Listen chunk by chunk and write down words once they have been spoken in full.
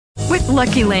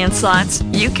Lucky Land Slots,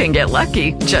 you can get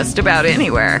lucky just about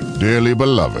anywhere. Dearly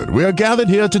beloved, we are gathered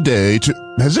here today to...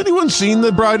 Has anyone seen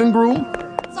the bride and groom?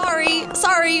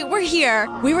 Sorry, we're here.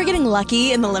 We were getting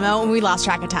lucky in the limo and we lost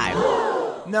track of time.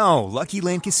 No, Lucky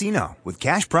Land Casino, with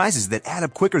cash prizes that add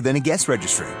up quicker than a guest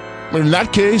registry. In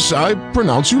that case, I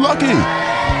pronounce you lucky.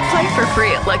 Play for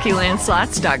free at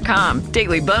LuckyLandSlots.com.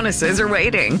 Daily bonuses are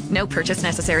waiting. No purchase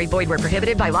necessary. Void where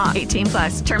prohibited by law. 18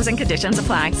 plus. Terms and conditions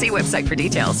apply. See website for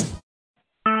details.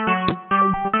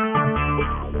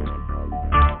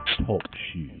 Talk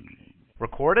shoes.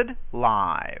 Recorded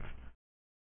live.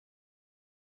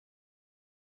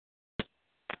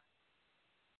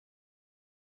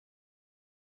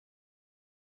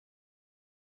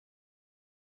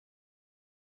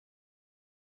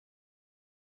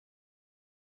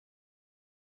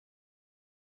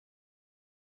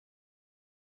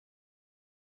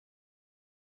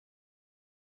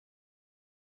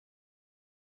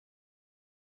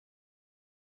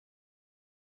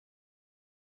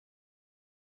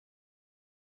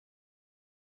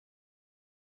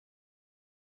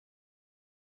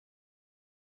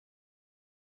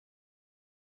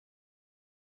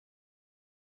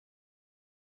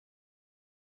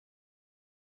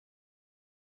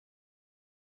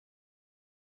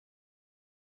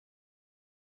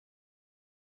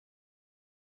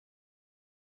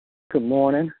 Good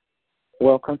morning.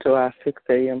 Welcome to our 6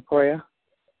 a.m. prayer,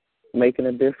 Making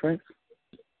a Difference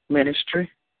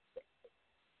ministry.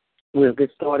 We'll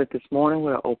get started this morning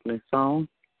with our opening song.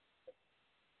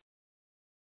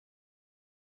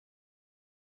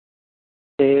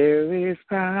 There is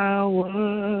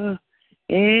power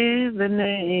in the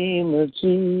name of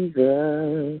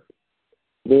Jesus.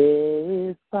 There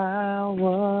is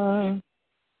power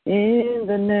in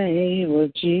the name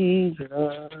of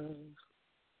Jesus.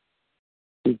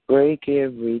 To break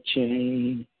every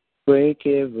chain, break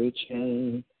every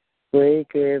chain,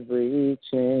 break every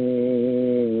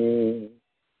chain,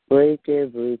 break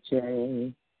every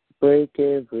chain, break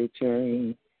every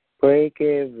chain, break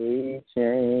every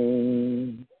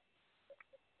chain.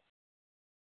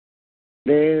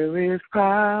 There is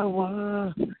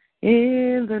power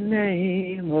in the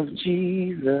name of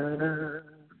Jesus.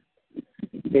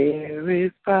 There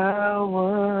is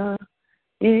power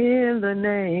in the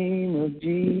name of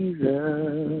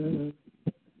Jesus,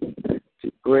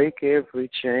 to break every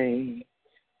chain,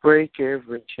 break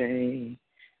every chain,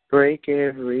 break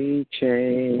every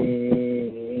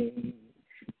chain,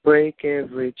 break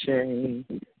every chain,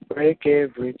 break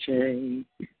every chain,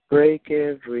 break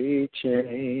every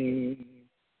chain.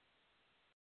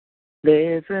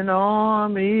 There's an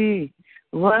army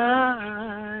rising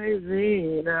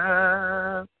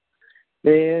up.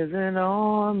 There's an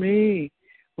army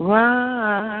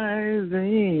rising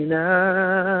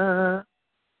up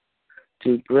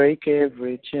to break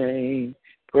every chain,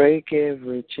 break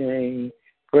every chain,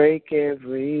 break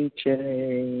every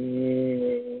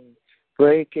chain,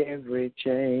 break every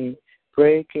chain,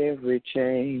 break every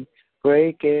chain,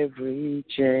 break every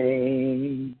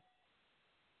chain.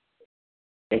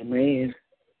 Amen.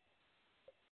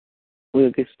 We'll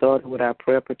get started with our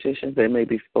prayer petitions. They may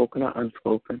be spoken or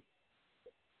unspoken.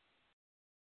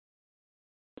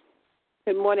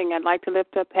 Good morning. I'd like to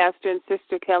lift up Pastor and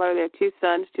Sister Keller, their two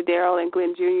sons, to Daryl and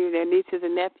Glenn Jr., their nieces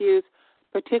and nephews,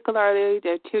 particularly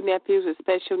their two nephews with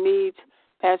special needs,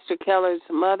 Pastor Keller's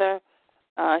mother,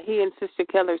 he and Sister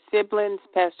Keller's siblings,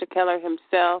 Pastor Keller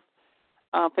himself,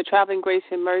 for traveling grace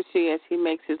and mercy as he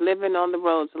makes his living on the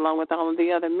roads, along with all of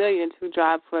the other millions who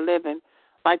drive for a living.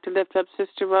 I'd like to lift up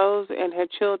Sister Rose and her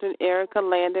children, Erica,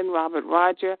 Landon, Robert,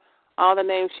 Roger, all the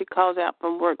names she calls out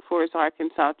from Workforce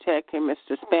Arkansas Tech, and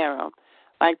Mr. Sparrow.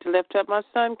 I'd like to lift up my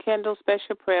son, Kendall,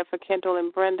 special prayer for Kendall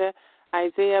and Brenda,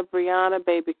 Isaiah, Brianna,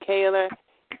 baby Kayla,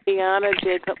 Tiana,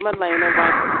 Jacob,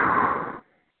 Malena,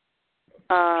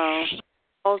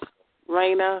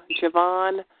 Raina,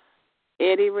 Javon,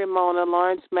 Eddie, Ramona,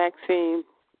 Lawrence, Maxine,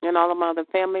 and all of my other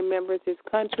family members, this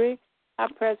country, our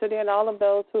president, all of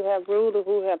those who have ruled or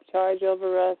who have charge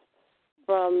over us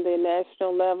from the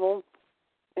national level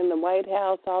in the White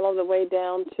House, all of the way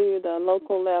down to the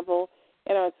local level,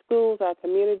 in our schools, our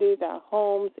communities, our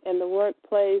homes, and the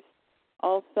workplace,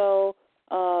 also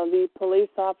the police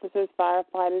officers,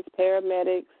 firefighters,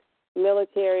 paramedics,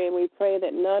 military, and we pray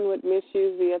that none would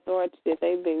misuse the authority that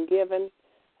they've been given.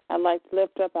 I'd like to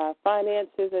lift up our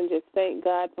finances and just thank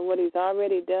God for what he's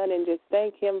already done and just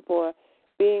thank him for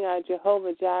being our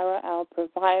Jehovah Jireh, our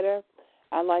provider.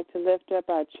 I'd like to lift up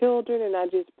our children, and I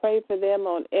just pray for them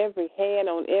on every hand,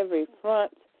 on every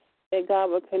front, that God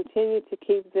will continue to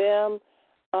keep them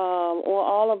or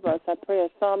all of us. I pray a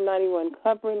Psalm 91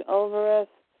 covering over us.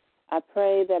 I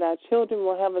pray that our children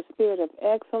will have a spirit of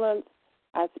excellence.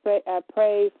 I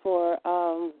pray for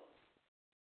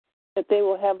that they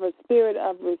will have a spirit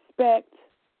of respect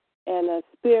and a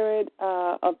spirit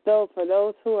of those for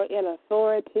those who are in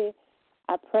authority.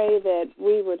 I pray that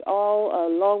we would all,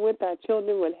 along with our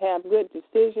children, would have good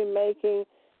decision-making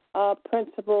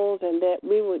principles and that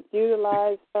we would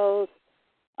utilize those.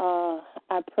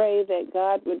 I pray that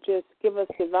God would just give us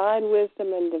divine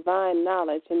wisdom and divine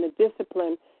knowledge and the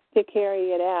discipline to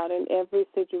carry it out in every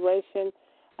situation.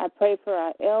 I pray for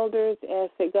our elders,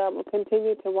 ask that God will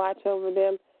continue to watch over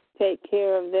them, take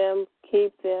care of them,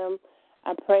 keep them.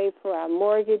 I pray for our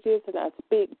mortgages, and I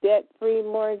speak debt-free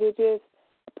mortgages.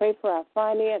 I pray for our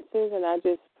finances, and I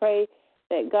just pray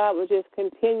that God will just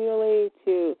continually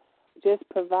to just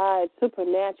provide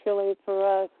supernaturally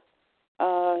for us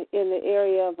in the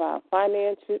area of our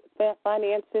finances,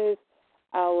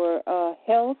 our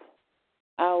health,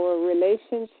 our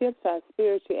relationships, our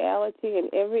spirituality, in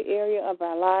every area of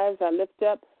our lives. I lift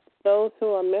up those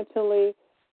who are mentally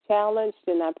challenged,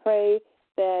 and I pray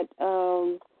that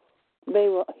they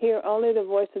will hear only the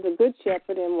voice of the Good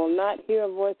Shepherd and will not hear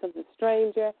a voice of the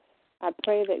stranger. I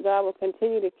pray that God will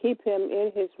continue to keep him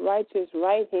in his righteous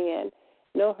right hand.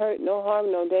 No hurt, no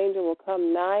harm, no danger will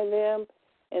come nigh them,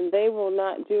 and they will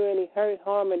not do any hurt,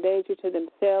 harm, or danger to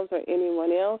themselves or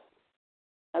anyone else.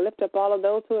 I lift up all of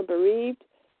those who are bereaved,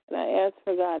 and I ask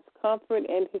for God's comfort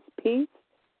and his peace.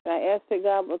 And I ask that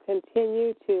God will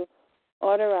continue to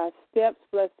order our steps,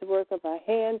 bless the work of our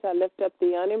hands. I lift up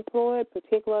the unemployed,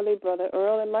 particularly Brother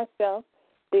Earl and myself,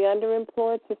 the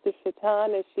underemployed, Sister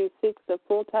Shaitan, as she seeks a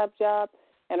full-time job,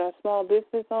 and our small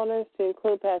business owners, to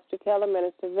include Pastor Keller,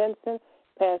 Minister Vincent,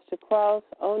 Pastor Cross,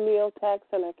 O'Neill Tax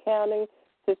and Accounting,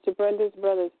 Sister Brenda's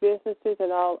Brothers Businesses,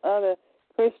 and all other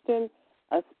Christian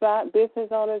business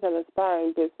owners and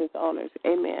aspiring business owners.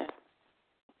 Amen.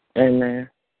 Amen.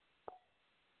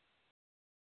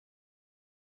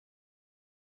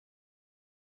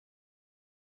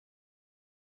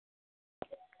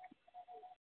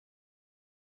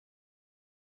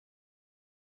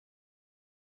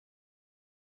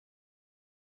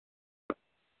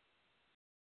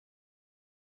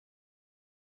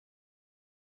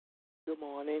 Good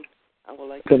morning.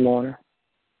 Good morning.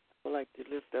 I would like to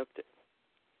lift up the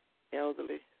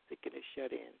elderly, sick and the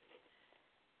shut-in.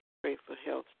 Pray for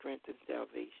health, strength, and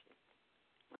salvation.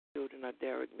 My children are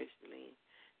Derek, Micheline,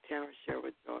 Terrence,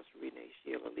 Sherwood, Josh, Renee,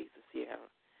 Sheila, Lisa,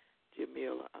 Sierra,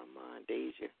 Jamila, Armand,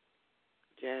 Deja,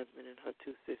 Jasmine and her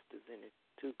two sisters and her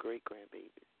two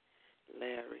great-grandbabies,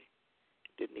 Larry,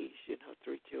 Denise and her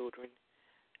three children,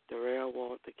 Darrell,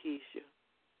 Walter, Keisha,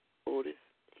 Otis,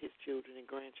 his children and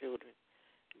grandchildren,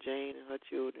 Jane and her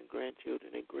children,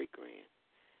 grandchildren, and great-grand,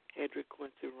 Hedrick,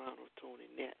 Quincy, Ronald, Tony,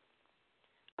 Nett,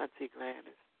 Auntie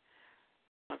Gladys,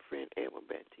 my friend Edwin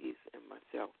Baptiste, and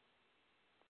myself.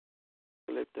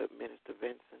 I lift up Minister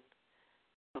Vincent,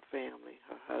 her family,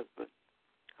 her husband,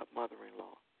 her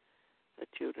mother-in-law. Her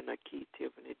children are Keith,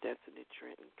 Tiffany, Destiny,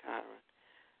 Trenton, Kyron,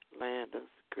 Landis,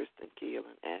 Kristen,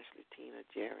 Keelan, Ashley, Tina,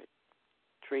 Jared,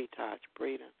 Trey, Taj,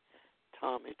 Braden,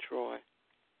 Tommy, Troy,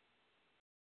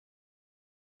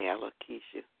 Ella,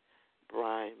 Keisha,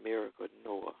 Brian, Miracle,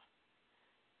 Noah,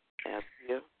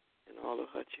 Abigail, and all of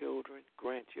her children,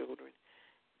 grandchildren,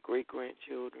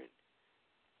 great-grandchildren.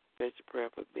 Special prayer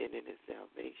for Ben and his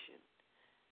salvation.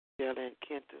 Stella and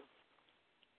Kenta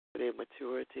for their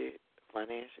maturity,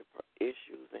 financial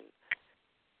issues, and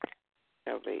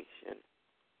salvation,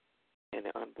 and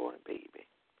the unborn baby.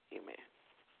 Amen.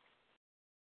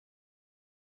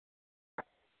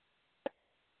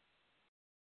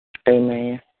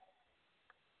 Amen.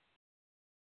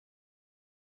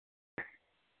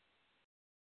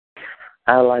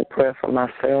 I would like prayer for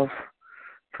myself,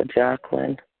 for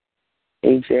Jacqueline,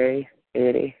 EJ,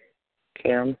 Eddie,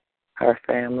 Kim, her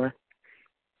family,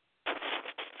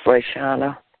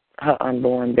 Rayshana, her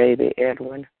unborn baby,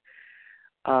 Edwin,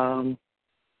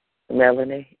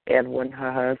 Melanie, Edwin,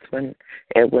 her husband,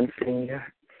 Edwin Sr.,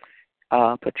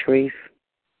 Patrice,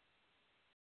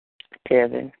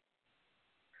 Kevin,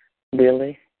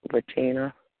 Billy,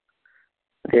 Bettina,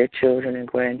 their children and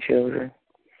grandchildren,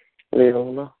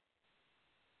 Leola,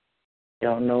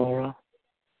 Eleonora,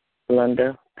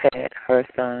 Linda, Pat, her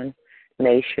son,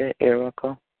 Nasha,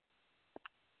 Erica,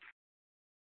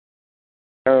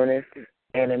 Ernest,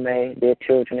 Annie Mae, their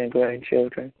children and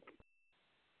grandchildren,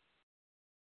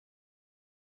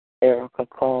 Erica,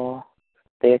 Carl,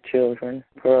 their children,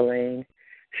 Pearline,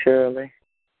 Shirley,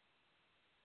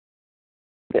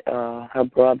 her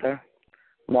brother,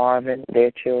 Marvin,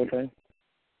 their children,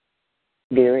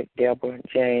 Derek, Deborah,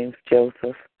 James,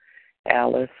 Joseph,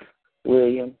 Alice,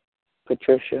 William,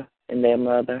 Patricia, and their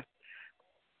mother,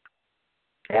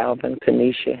 Alvin,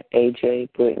 Kanisha,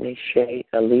 AJ, Brittany, Shay,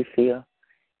 Alicia,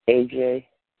 Isaiah,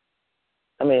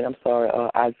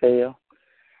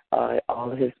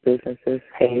 all of his businesses,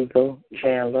 Hazel,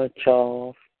 Chandler,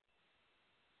 Charles,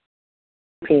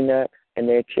 Peanut, and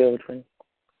their children,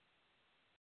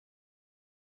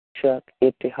 Chuck,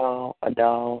 Ibtihal,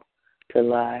 Adal,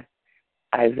 July,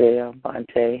 Isaiah,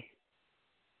 Monte,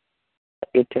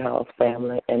 Ibtihal's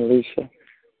family, and Leisha,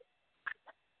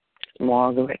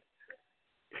 Margaret,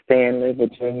 Stanley,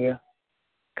 Virginia,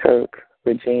 Kirk,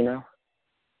 Regina,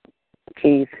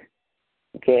 Keith,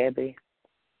 Gabby,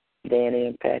 Danny,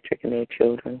 and Patrick and their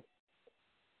children,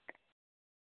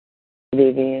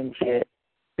 Vivian, Jet,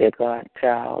 their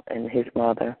godchild and his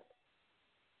mother,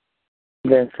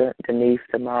 Vincent, Denise,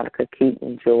 DeMonica,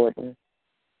 Keaton, Jordan,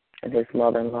 and his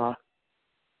mother-in-law,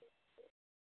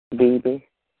 Bibi,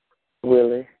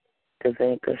 Willie,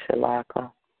 Kazinka,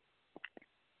 Shalaka,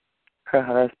 her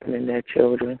husband and their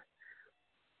children,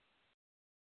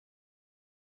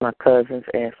 my cousins,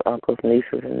 aunts, uncles,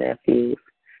 nieces, and nephews,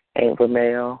 Aunt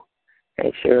Vermel,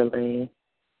 Aunt Shirlene,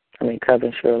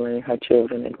 cousin Shirlene, her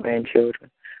children and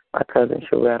grandchildren, my cousin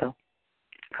Sharetta,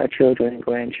 her children and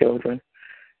grandchildren,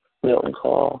 Milton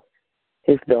Carl,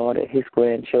 his daughter, his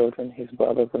grandchildren, his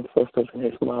brothers and sisters, and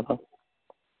his mother.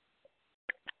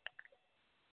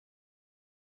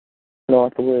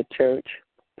 Northwood Church,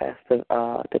 Pastor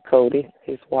Dakota,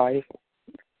 his wife,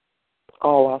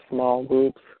 all our small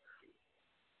groups,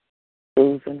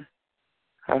 Susan,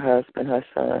 her husband, her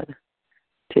son,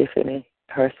 Tiffany,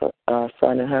 her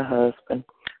son and her husband,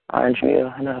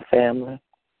 Andrea and her family,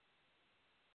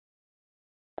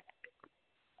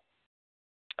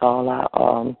 all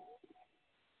our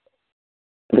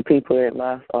the people at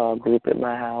my group at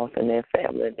my house and their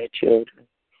family and their children.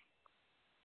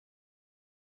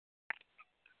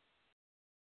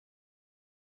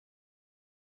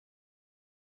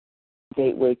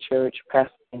 Gateway Church,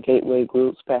 Pastor and Gateway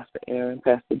Groups, Pastor Aaron,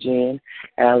 Pastor Jen,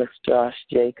 Alice, Josh,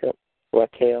 Jacob,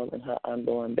 Raquel and her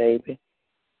unborn baby,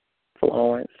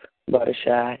 Florence,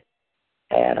 Buttershy,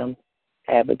 Adam,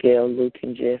 Abigail, Luke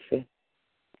and Jesse,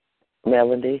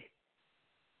 Melody,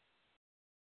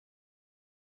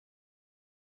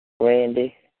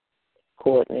 Randy,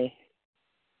 Courtney,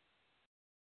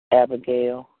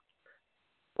 Abigail,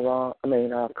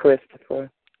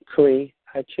 Christopher, Cree,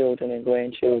 her children and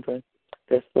grandchildren,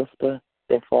 their sister,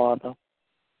 their father,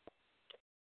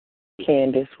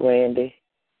 Candace, Randy,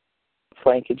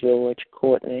 Frankie George,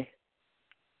 Courtney,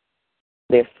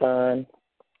 their son,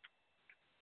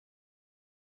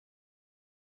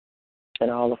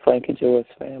 and all the Frankie George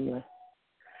family,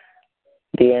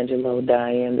 D'Angelo,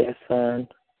 Diane, their son,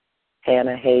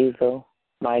 Hannah, Hazel,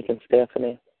 Mike and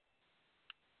Stephanie,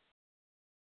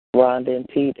 Rhonda and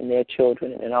Pete and their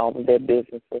children and all of their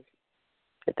businesses,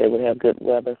 that they would have good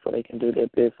weather so they can do their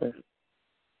business.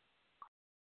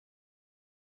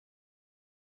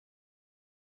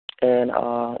 And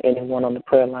anyone on the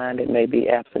prayer line that may be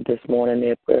absent this morning,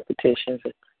 their prayer petitions,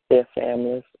 their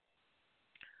families,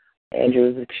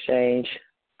 Andrew's Exchange,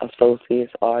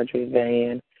 Associates, Audrey,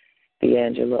 Van,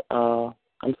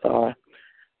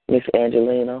 Miss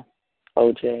Angelina,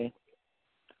 OJ,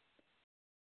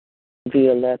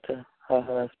 Violetta, her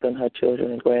husband, her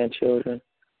children and grandchildren,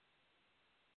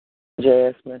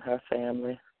 Jasmine, her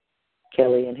family,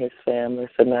 Kelly and his family,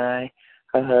 Sinai,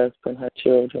 her husband, her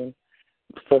children,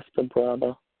 sister,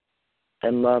 brother,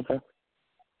 and mother,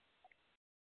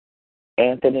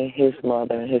 Anthony, his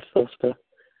mother and his sister,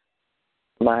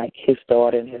 Mike, his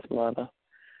daughter and his mother,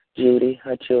 Judy,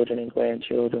 her children and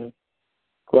grandchildren,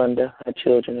 Glenda, her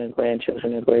children and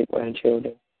grandchildren and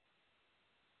great-grandchildren,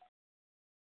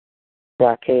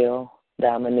 Raquel,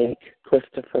 Dominique,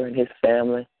 Christopher and his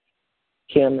family,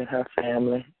 Kim and her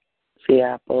family,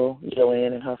 Siapo,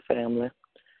 Joanne and her family,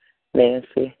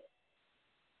 Nancy,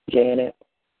 Janet,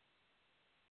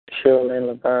 Shirley and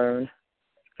Laverne,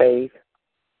 Faith,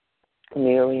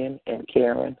 Miriam and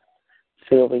Karen,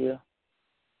 Sylvia,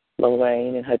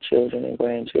 Lorraine and her children and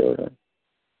grandchildren,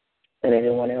 and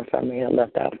anyone else I may have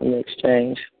left out from the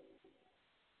exchange.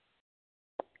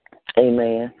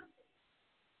 Amen.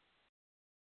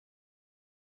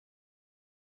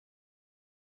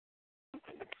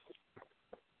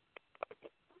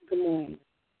 Good morning.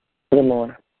 Good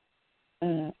morning.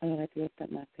 I'd like to lift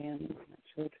up my family, my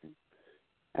children.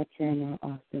 I Cameron,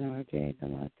 Austin, RJ,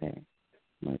 Delonte,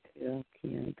 Martell,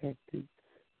 Keon, Kirkton,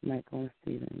 Michael and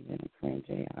Stephen, and friend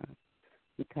JR,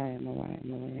 Micaiah, Mariah,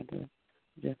 Miranda,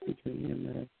 Jesse Jr.,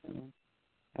 Millicent,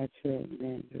 our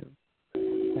children, Andrew,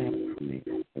 Sam, Smith,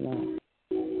 Salon,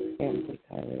 Amber,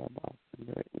 Tyrell, Boston,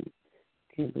 Burton,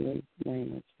 Kimberly,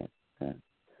 Lena, Chester,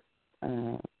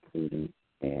 Jessica, Prudence,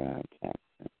 A.R.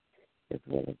 Jackson, as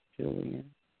well as Julian.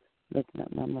 Lifting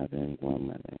up my mother and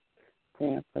grandmother,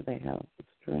 praying for their health and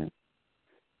strength.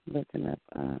 Lifting up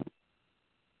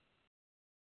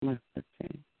my sister,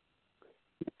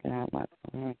 God watch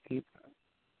for her and keep her.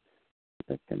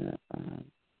 Lifting up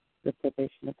the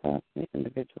probation department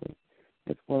individually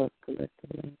as well as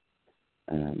collectively.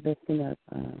 Lifting up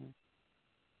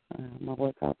my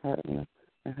workout partner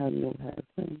and her new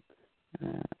husband,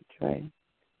 Trey.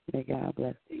 May God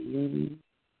bless the union,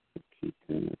 keep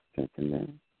them and strengthen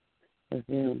them as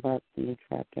they embark on the new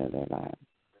chapter of their lives.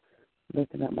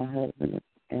 Lifting up my husband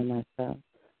and myself,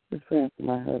 just praying for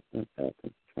my husband's health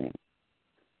and strength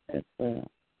as well.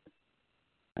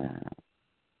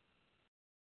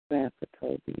 Praying for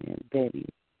Toby and Betty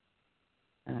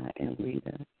and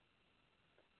Rita,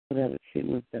 whatever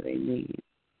treatments that they need,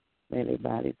 may their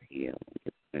bodies heal and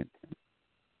get strengthened.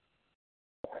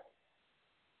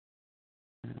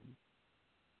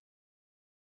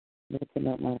 Lifting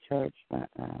up my church, my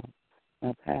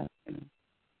pastor,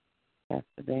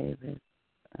 Pastor Davis,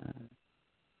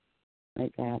 may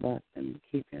God bless him and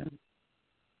keep him.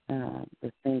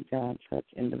 The St. John Church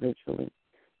individually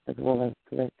as well as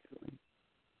collectively.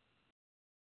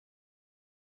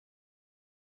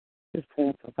 Just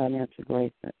praying for financial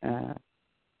grace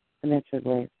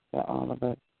for all of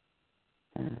us,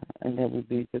 and that we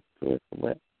be good stewards for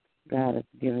what God has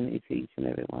given each and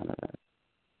every one of us.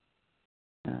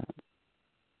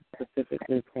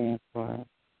 Specifically praying for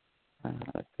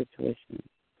a situation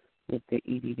with the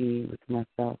EDD, with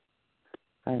myself,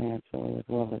 financial, as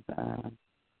well as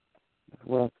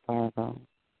Wells Fargo.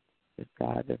 Just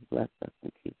God just bless us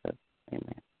and keep us.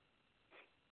 Amen.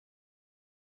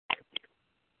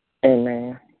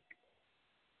 Amen.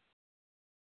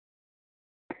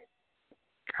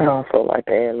 I'd also like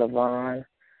to add Lavon,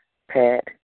 Pat,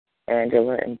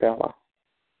 Angela, and Bella.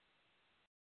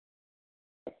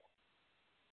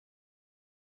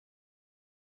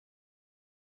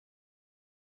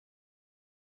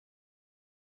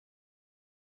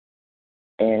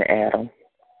 And Adam.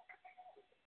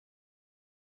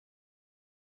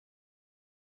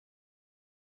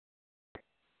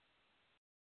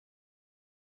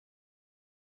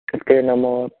 If there are no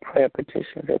more prayer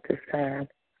petitions at this time,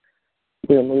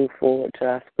 we'll move forward to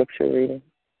our scripture reading.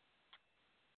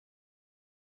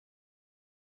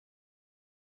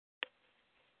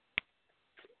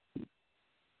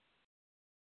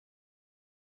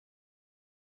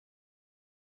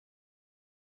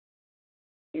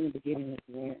 In the beginning of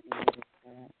the word,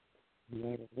 and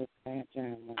word of this God,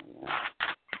 John 1:1.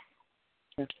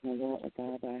 Trust in the Lord with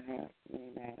all thy heart,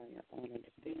 lean not on your own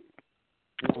understanding.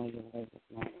 In all your ways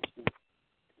acknowledge him.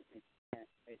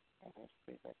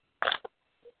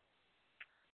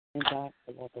 And God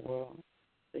so loved the world,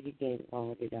 so he gave his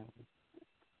only begotten,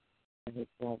 and his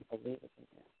love believeth in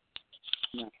him,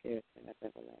 not perish and have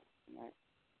everlasting life.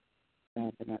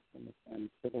 God did not send his Son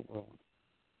to the world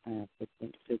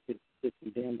to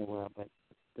condemn the world, but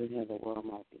to have the world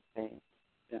might be saved.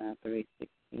 John 3:16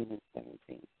 and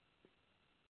 17.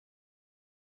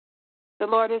 The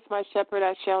Lord is my shepherd,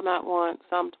 I shall not want.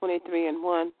 Psalm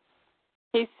 23:1.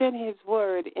 He sent his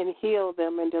word and healed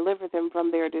them and delivered them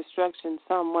from their destruction.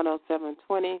 Psalm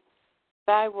 107:20.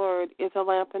 Thy word is a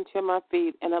lamp unto my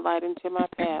feet and a light unto my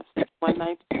path.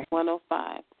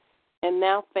 119:105. And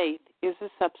now faith is the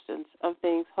substance of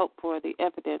things hoped for, the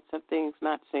evidence of things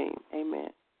not seen.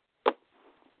 Amen.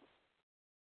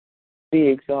 Be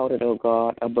exalted, O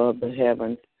God, above the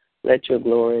heavens. Let your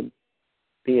glory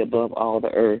be above all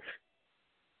the earth.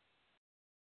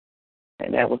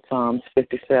 And that was Psalms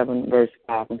 57, verse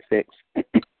 5 and 6.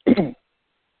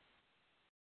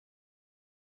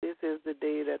 This is the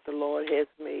day that the Lord has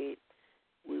made.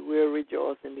 We will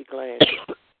rejoice and be glad.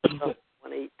 Psalm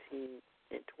 118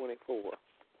 and 24.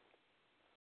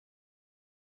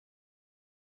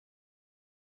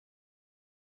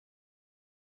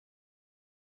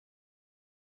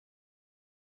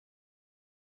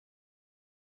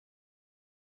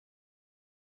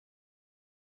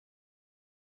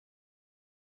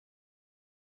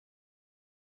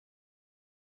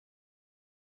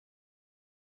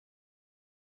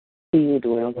 He who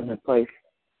dwells in the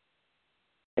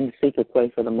secret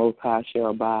place of the Most High shall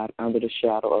abide under the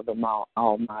shadow of the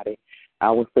Almighty. I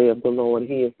will say of the Lord,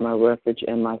 he is my refuge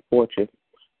and my fortress.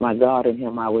 My God, in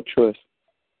him I will trust.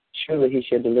 Surely he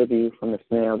shall deliver you from the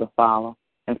snare of the fowler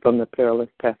and from the perilous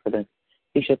pestilence.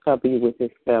 He shall cover you with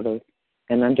his feathers,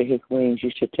 and under his wings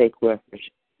you shall take refuge.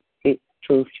 His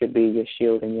truth shall be your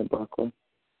shield and your buckler.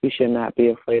 You shall not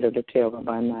be afraid of the terror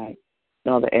by night,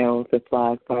 nor the arrows that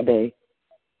fly by day,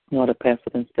 nor the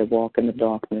pestilence that walk in the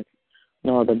darkness,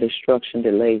 nor the destruction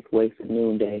that lays waste at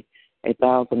noonday.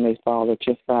 1,000 may fall at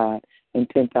your side, and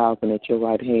 10,000 at your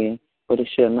right hand, but it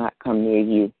shall not come near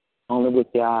you. Only with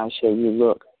your eyes shall you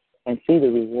look, and see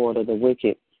the reward of the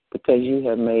wicked, because you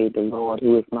have made the Lord,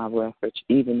 who is my refuge,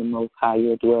 even the Most High,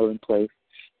 your dwelling place.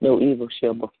 No evil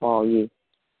shall befall you,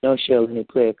 nor shall any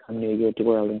plague come near your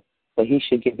dwelling. But he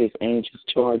shall give his angels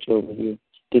charge over you,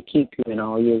 to keep you in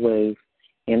all your ways.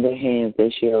 In their hands they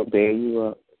shall bear you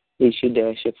up, lest you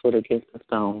dash your foot against a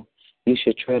stone. You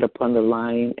shall tread upon the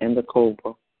lion and the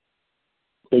cobra,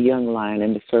 the young lion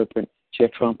and the serpent shall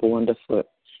trample underfoot.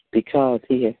 Because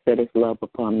he has set his love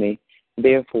upon me,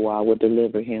 therefore I will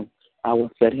deliver him. I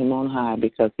will set him on high,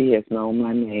 because he has known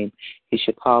my name. He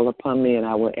shall call upon me, and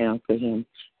I will answer him.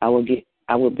 I will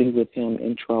be with him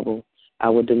in trouble. I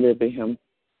will deliver him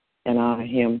and honor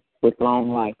him. With long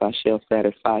life I shall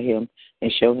satisfy him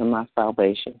and show him my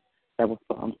salvation. That was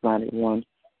Psalms 91,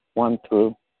 1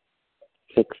 through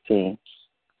 16.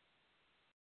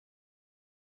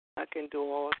 I can do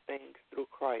all things through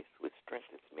Christ, which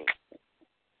strengthens me.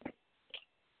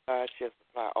 God shall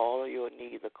supply all of your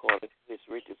needs according to his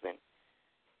riches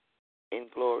in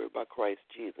glory by Christ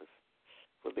Jesus.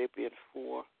 Philippians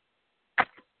 4,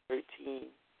 13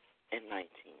 and 19.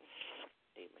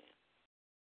 Amen.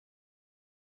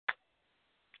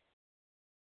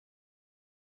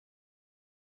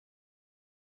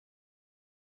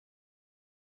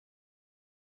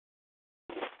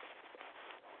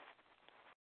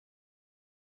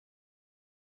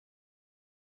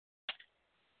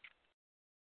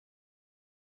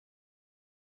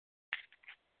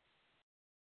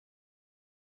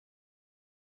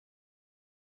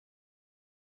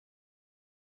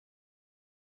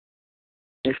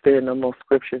 If there are no more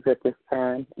scriptures at this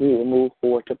time, we will move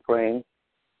forward to praying.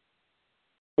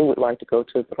 We would like to go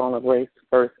to the throne of grace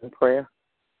first in prayer,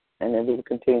 and then we will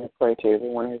continue to pray to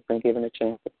everyone who has been given a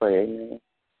chance to pray. Amen.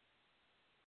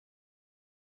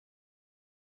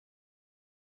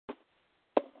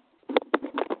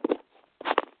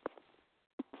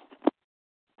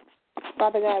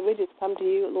 Father God, we just come to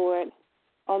you, Lord,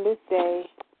 on this day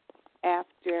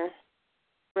after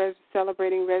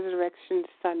celebrating Resurrection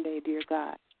Sunday, dear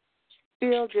God.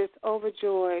 Still just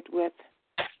overjoyed with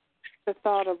the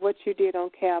thought of what you did on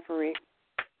Calvary.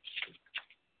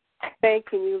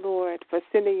 Thanking you, Lord, for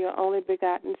sending your only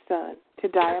begotten Son to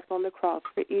die upon the cross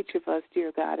for each of us,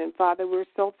 dear God. And, Father, we're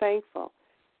so thankful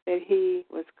that he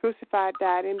was crucified,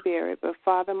 died, and buried. But,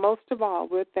 Father, most of all,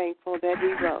 we're thankful that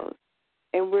he rose.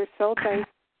 And we're so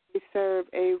thankful we serve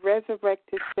a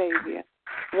resurrected Savior,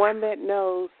 one that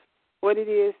knows what it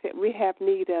is that we have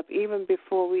need of even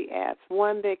before we ask,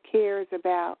 one that cares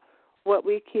about what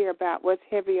we care about, what's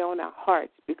heavy on our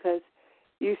hearts, because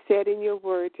you said in your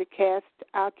word to cast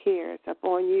our cares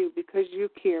upon you because you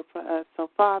care for us. So,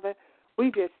 Father,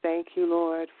 we just thank you,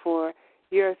 Lord, for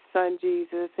your Son,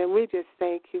 Jesus, and we just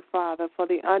thank you, Father, for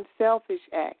the unselfish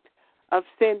act of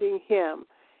sending him.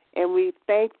 And we're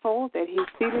thankful that he's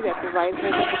seated at the right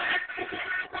hand of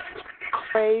the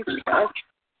praise for us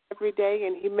every day,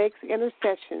 and he makes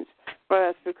intercessions for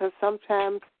us because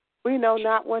sometimes we know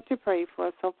not what to pray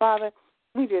for. So, Father,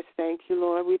 we just thank you,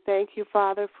 Lord. We thank you,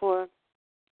 Father, for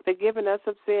forgiving us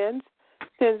of sins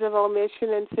of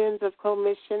omission and sins of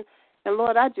commission. And,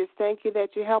 Lord, I just thank you that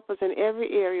you help us in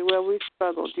every area where we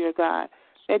struggle, dear God,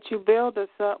 that you build us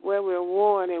up where we're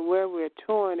worn and where we're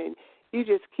torn, and you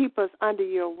just keep us under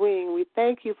your wing. We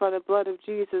thank you for the blood of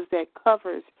Jesus that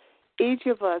covers each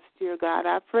of us, dear God,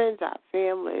 our friends, our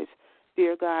families,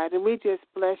 dear God, and we just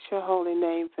bless your holy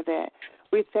name for that.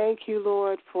 We thank you,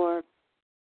 Lord, for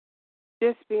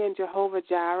just being Jehovah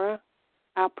Jireh,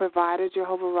 our provider,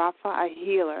 Jehovah Rapha, our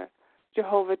healer,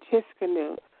 Jehovah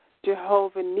Tiskanu,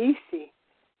 Jehovah Nisi,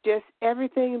 just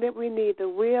everything that we need, the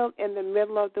wheel in the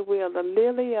middle of the wheel, the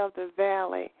lily of the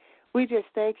valley. We just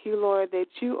thank you, Lord, that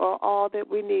you are all that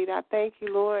we need. I thank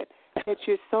you, Lord, that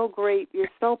you're so great, you're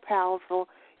so powerful,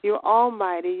 you're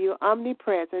almighty, you're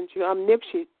omnipresent, you're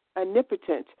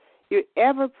omnipotent, you're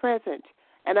ever-present.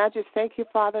 And I just thank you,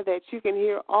 Father, that you can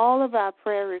hear all of our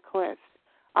prayer requests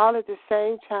all at the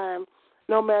same time,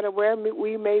 no matter where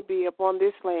we may be upon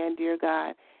this land, dear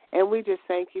God. And we just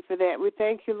thank you for that. We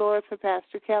thank you, Lord, for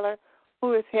Pastor Keller,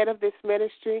 who is head of this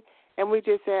ministry. And we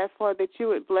just ask, Lord, that you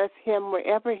would bless him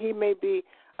wherever he may be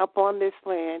upon this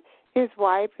land, his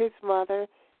wife, his mother,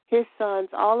 his sons,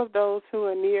 all of those who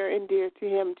are near and dear to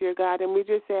him, dear God. And we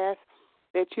just ask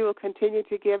that you will continue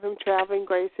to give him traveling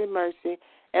grace and mercy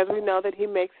as we know that he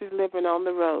makes his living on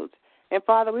the roads. And,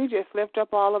 Father, we just lift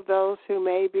up all of those who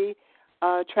may be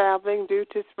traveling due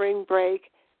to spring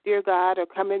break, dear God, or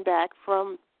coming back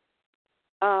from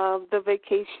the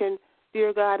vacation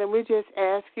dear God, and we just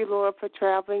ask you, Lord, for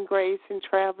traveling grace and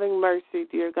traveling mercy,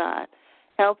 dear God.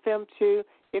 Help them to,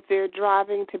 if they're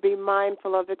driving, to be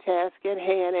mindful of the task at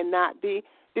hand and not be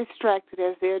distracted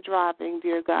as they're driving,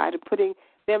 dear God, and putting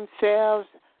themselves,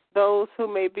 those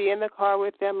who may be in the car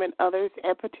with them, and others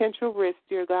at potential risk,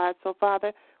 dear God. So,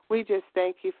 Father, we just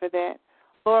thank you for that.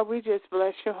 Lord, we just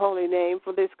bless your holy name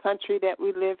for this country that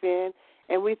we live in,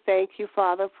 and we thank you,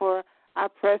 Father, for our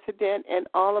president and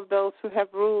all of those who have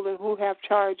ruled and who have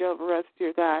charge over us,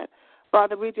 dear God.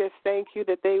 Father, we just thank you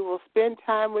that they will spend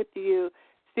time with you,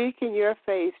 seeking your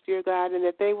face, dear God, and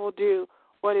that they will do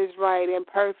what is right and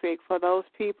perfect for those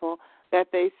people that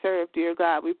they serve, dear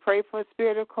God. We pray for a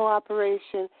spirit of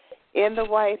cooperation in the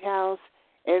White House,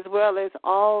 as well as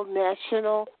all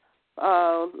national,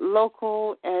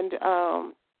 local, and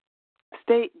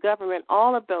state government,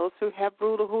 all of those who have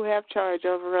ruled or who have charge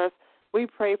over us. We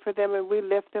pray for them and we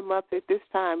lift them up at this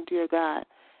time, dear God.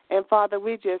 And, Father,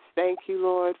 we just thank you,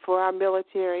 Lord, for our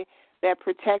military that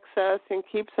protects us and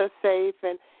keeps us safe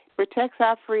and protects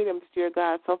our freedoms, dear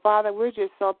God. So, Father, we're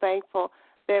just so thankful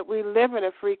that we live in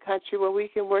a free country where we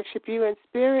can worship you in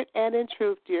spirit and in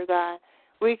truth, dear God.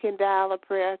 We can dial a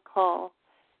prayer call,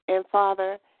 and,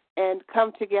 Father, and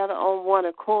come together on one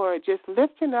accord, just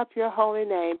lifting up your holy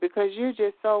name, because you're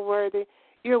just so worthy.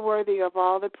 You're worthy of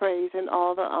all the praise and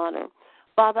all the honor.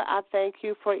 Father, I thank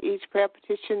you for each prayer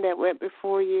petition that went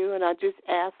before you, and I just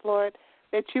ask, Lord,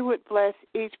 that you would bless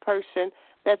each person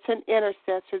that's an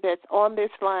intercessor that's on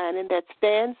this line and that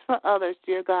stands for others,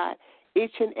 dear God,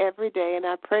 each and every day. And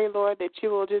I pray, Lord, that you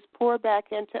will just pour back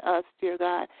into us, dear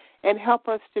God, and help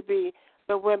us to be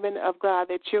the women of God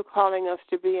that you're calling us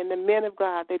to be and the men of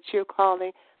God that you're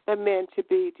calling the men to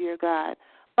be, dear God.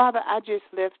 Father, I just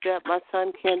lift up my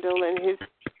son Kendall and his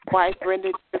wife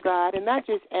Brenda, dear God, and I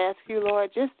just ask you, Lord,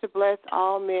 just to bless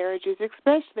all marriages,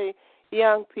 especially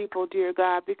young people, dear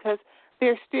God, because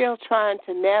they're still trying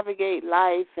to navigate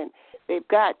life, and they've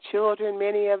got children,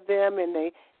 many of them, and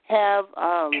they have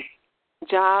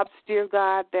jobs, dear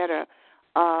God, that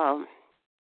are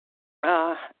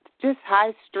just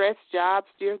high-stress jobs,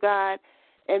 dear God,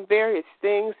 and various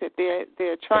things that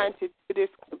they're trying to do this,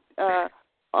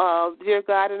 dear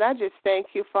God. And I just thank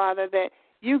you, Father, that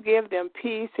you give them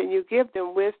peace and you give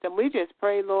them wisdom. We just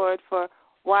pray, Lord, for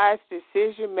wise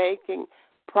decision-making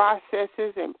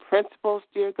processes and principles,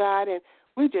 dear God, and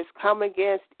we just come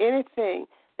against anything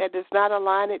that does not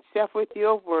align itself with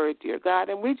your word, dear God,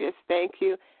 and we just thank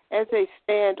you as they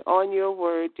stand on your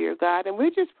word, dear God. And we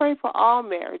just pray for all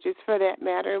marriages, for that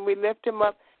matter, and we lift them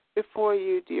up before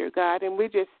you, dear God. And we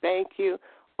just thank you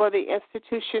for the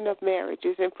institution of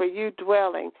marriages and for you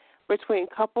dwelling between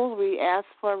couples. We ask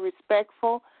for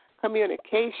respectful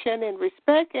communication and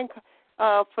respect and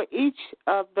for each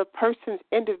of the persons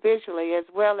individually, as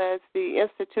well as the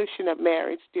institution of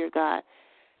marriage, dear God.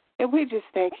 And we just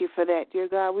thank you for that, dear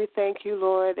God. We thank you,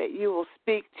 Lord, that you will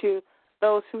speak to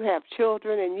those who have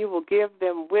children, and you will give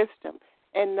them wisdom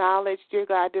and knowledge, dear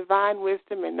God, divine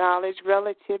wisdom and knowledge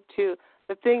relative to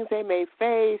the things they may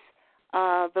face,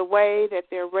 the way that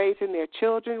they're raising their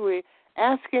children. We're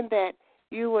asking that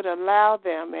you would allow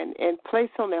them and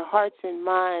place on their hearts and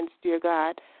minds, dear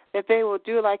God, that they will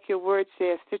do like your word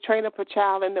says, to train up a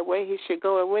child in the way he should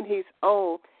go, and when he's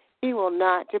old, he will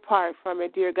not depart from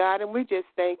it, dear God. And we just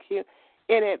thank you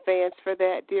in advance for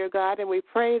that, dear God, and we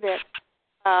pray that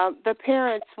the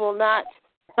parents will not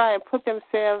try and put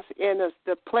themselves in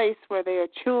the place where they're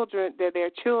their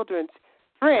children's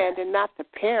friend and not the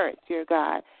parent, dear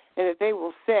God, and that they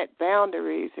will set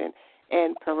boundaries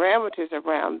and parameters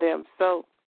around them so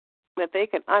that they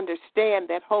can understand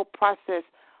that whole process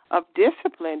of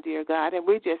discipline, dear God, and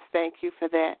we just thank you for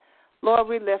that. Lord,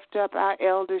 we lift up our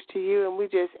elders to you, and we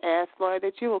just ask, Lord,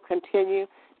 that you will continue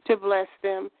to bless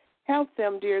them, help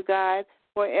them, dear God,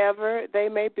 wherever they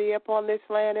may be upon this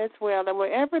land as well, and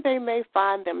wherever they may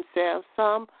find themselves.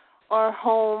 Some are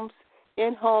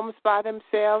in homes by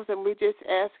themselves, and we just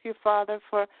ask you, Father,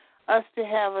 for us to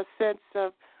have a sense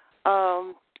of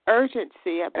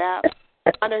urgency about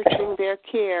monitoring their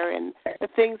care and the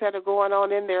things that are going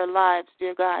on in their lives,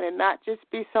 dear God, and not just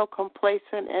be so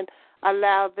complacent and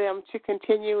allow them to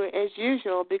continue as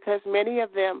usual, because many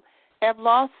of them have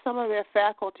lost some of their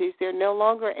faculties. They're no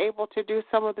longer able to do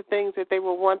some of the things that they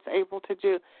were once able to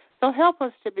do. So help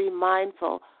us to be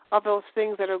mindful of those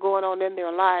things that are going on in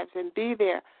their lives and be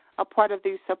there, a part of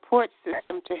the support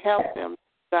system to help them,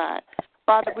 God.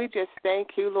 Father, we just thank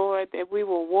you, Lord, that we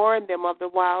will warn them of the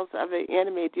wiles of the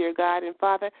enemy, dear God. And,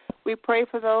 Father, we pray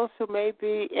for those who may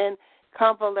be in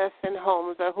convalescent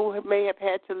homes or who may have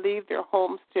had to leave their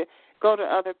homes to go to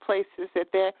other places, that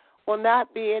there will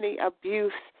not be any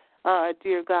abuse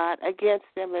dear God, against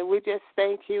them. And we just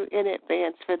thank you in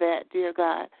advance for that, dear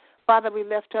God. Father, we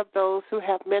lift up those who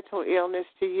have mental illness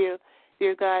to you,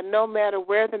 dear God, no matter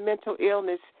where the mental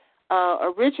illness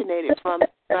originated from.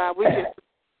 God, we just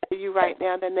to you right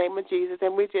now in the name of Jesus,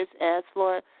 and we just ask,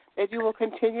 Lord, that you will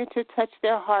continue to touch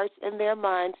their hearts and their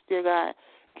minds, dear God.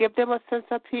 Give them a sense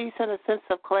of peace and a sense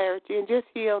of clarity, and just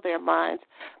heal their minds.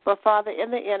 But, Father,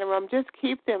 in the interim, just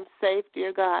keep them safe,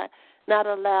 dear God, not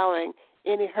allowing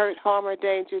any hurt, harm, or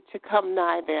danger to come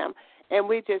nigh them. And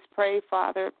we just pray,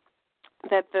 Father,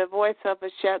 that the voice of a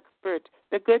shepherd,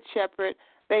 the good shepherd,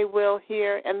 they will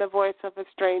hear, and the voice of a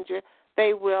stranger,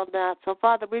 they will not. So,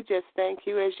 Father, we just thank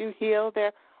you as you heal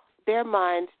their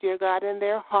minds, dear God, and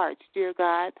their hearts, dear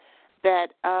God, that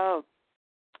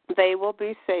they will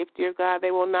be safe, dear God.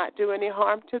 They will not do any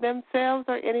harm to themselves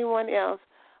or anyone else.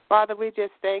 Father, we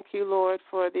just thank you, Lord,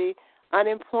 for the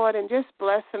unemployed and just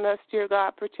blessing us, dear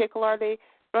God, particularly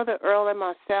Brother Earl and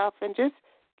myself, and just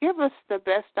give us the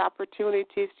best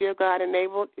opportunities, dear God, and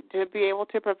able to be able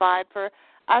to provide for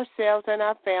ourselves and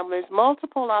our families,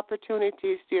 multiple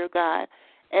opportunities, dear God,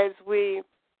 as we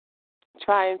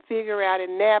try and figure out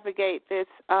and navigate this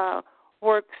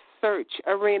work search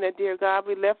arena, dear God.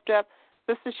 We lift up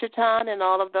Sister Shaitan and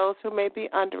all of those who may be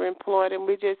underemployed, and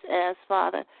we just ask,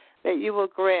 Father, that you will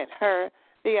grant her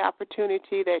the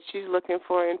opportunity that she's looking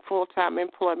for in full-time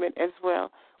employment as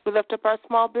well. We lift up our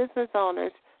small business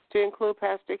owners, to include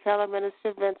Pastor Keller,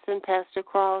 Minister Vincent, Pastor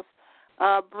Cross,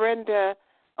 Brenda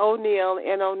O'Neill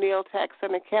in O'Neill Tax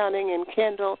and Accounting, and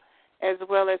Kendall, as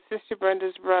well as Sister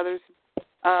Brenda's brothers'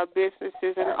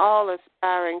 businesses, and all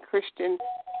aspiring Christian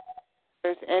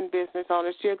and business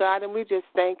owners, dear God. And we just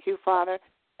thank you, Father,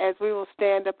 as we will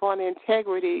stand upon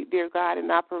integrity, dear God,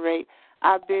 and operate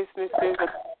our businesses according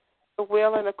to your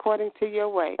will and according to your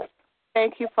way.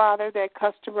 Thank you, Father, that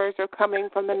customers are coming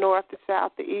from the north, the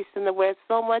south, the east, and the west,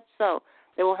 so much so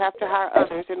they will have to hire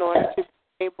others in order to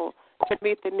be able to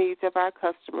meet the needs of our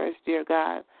customers, dear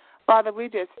God. Father, we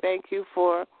just thank you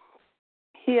for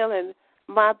healing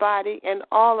my body and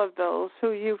all of those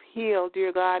who you've healed,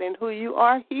 dear God, and who you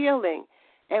are healing.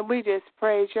 And we just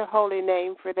praise your holy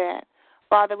name for that.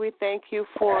 Father, we thank you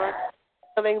for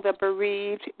healing the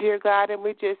bereaved, dear God, and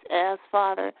we just ask,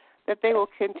 Father, that they will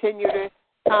continue to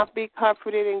be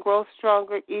comforted and grow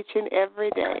stronger each and every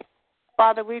day.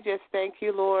 Father, we just thank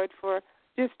you, Lord, for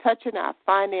just touching our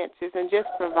finances and just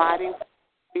providing,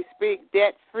 we speak,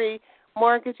 debt-free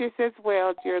mortgages as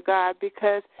well, dear God,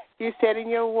 because you said in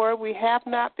your word we have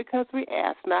not because we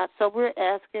ask not. So we're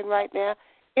asking right now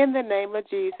in the name of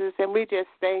Jesus, and we just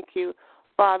thank you,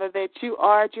 Father, that you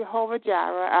are Jehovah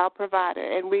Jireh, our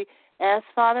provider, and we ask,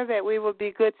 Father, that we will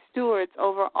be good stewards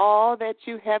over all that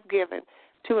you have given,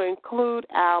 to include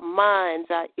our minds,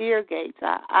 our ear gates,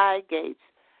 our eye gates,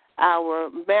 our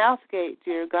mouth gate,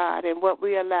 dear God, and what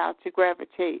we allow to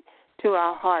gravitate to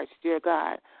our hearts, dear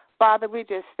God. Father, we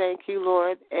just thank you,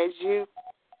 Lord, as you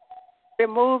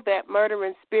remove that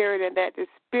murdering spirit and that the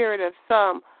spirit of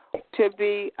some to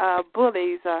be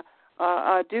bullies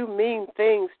or do mean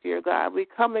things, dear God. We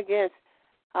come against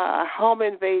home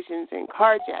invasions and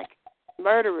carjacking,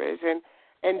 murderers,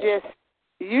 and just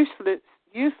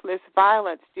useless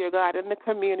violence, dear God, in the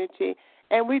community.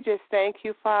 And we just thank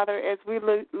you, Father, as we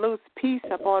lose peace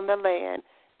upon the land,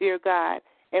 dear God.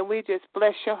 And we just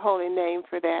bless your holy name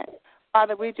for that.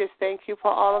 Father, we just thank you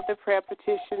for all of the prayer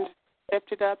petitions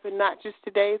lifted up, and not just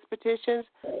today's petitions,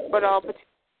 but all petitions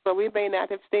where we may not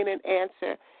have seen an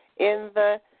answer in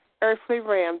the earthly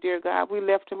realm, dear God. We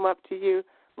lift them up to you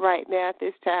right now at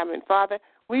this time. And, Father,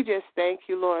 we just thank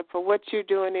you, Lord, for what you're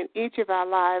doing in each of our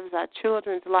lives, our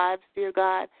children's lives, dear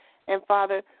God. And,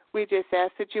 Father, we just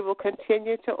ask that you will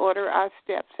continue to order our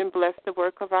steps and bless the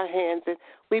work of our hands. And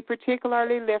we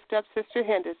particularly lift up Sister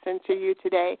Henderson to you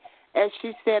today, as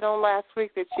she said on last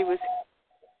week that she was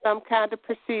some kind of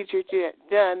procedure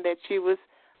done, that she was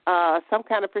some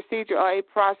kind of procedure or a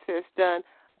process done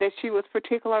that she was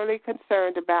particularly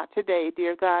concerned about today,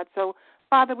 dear God. So,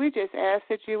 Father, we just ask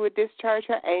that you would discharge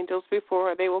her angels before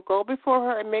her. They will go before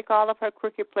her and make all of her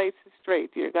crooked places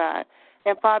straight, dear God.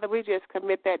 And, Father, we just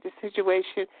commit that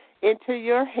situation into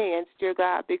your hands, dear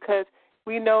God, because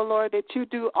we know, Lord, that you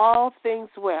do all things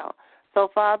well. So,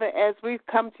 Father, as we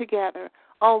come together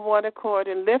on one accord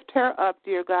and lift her up,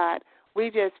 dear God, we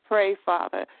just pray,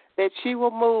 Father, that she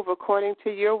will move according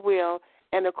to your will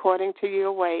and according to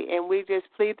your way. And we just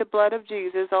plead the blood of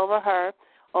Jesus over her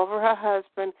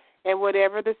husband, and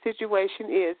whatever the situation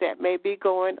is that may be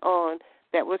going on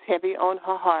that was heavy on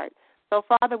her heart. So,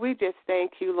 Father, we just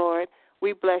thank you, Lord.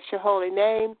 We bless your holy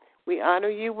name. We honor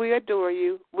you. We adore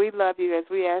you. We love you as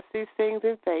we ask these things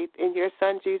in faith. In your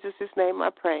Son, Jesus' name, I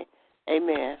pray.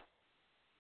 Amen.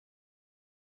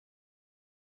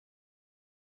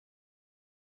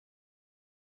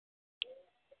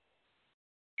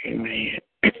 Amen.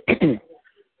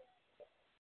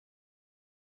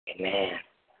 Amen.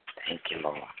 Thank you,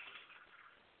 Lord.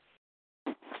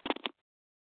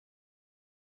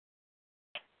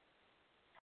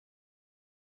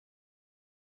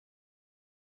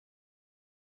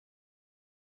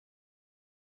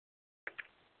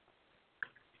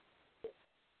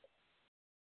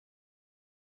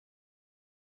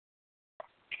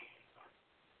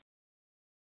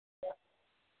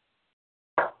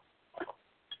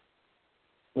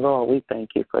 Lord, we thank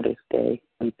you for this day.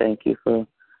 We thank you for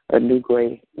a new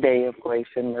great day of grace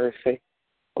and mercy.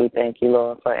 We thank you,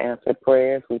 Lord, for answered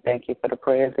prayers. We thank you for the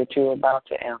prayers that you're about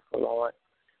to answer, Lord.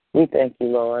 We thank you,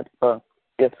 Lord, for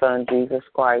your Son, Jesus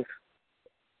Christ,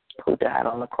 who died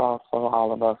on the cross for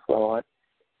all of us, Lord.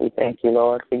 We thank you,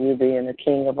 Lord, for you being the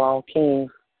King of all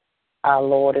kings, our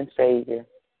Lord and Savior,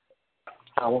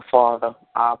 our Father,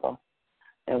 Abba.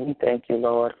 And we thank you,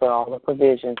 Lord, for all the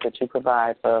provisions that you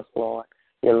provide for us, Lord,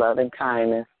 your loving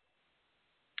kindness.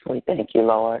 We thank you,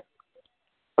 Lord,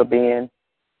 for being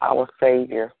our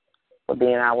Savior, for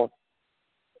being our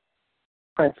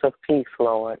Prince of Peace,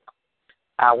 Lord,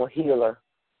 our healer.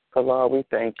 So, Lord, we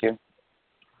thank you.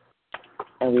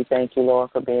 And we thank you,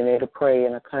 Lord, for being able to pray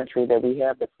in a country that we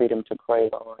have the freedom to pray,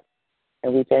 Lord.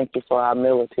 And we thank you for our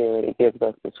military that gives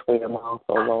us this freedom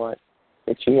also, Lord,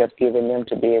 that you have given them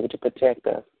to be able to protect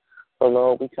us. So,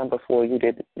 Lord, we come before you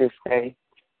this day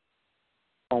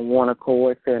on one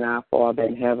accord, saying, Our Father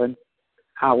in heaven,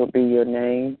 hallowed be your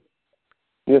name.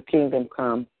 Your kingdom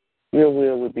come. Your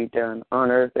will will be done on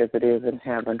earth as it is in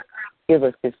heaven. Give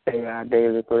us this day our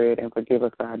daily bread and forgive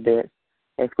us our debts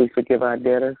as we forgive our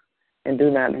debtors. And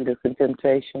do not lead us in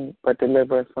temptation, but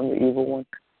deliver us from the evil one.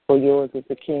 For yours is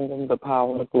the kingdom, the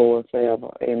power, and the glory forever.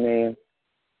 Amen.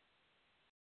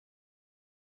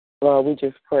 Lord, we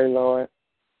just pray, Lord,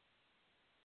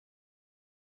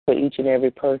 for each and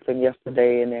every person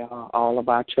yesterday in all of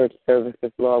our church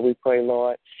services. Lord, we pray,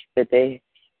 Lord, that they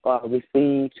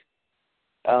received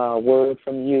word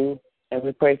from you, and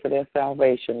we pray for their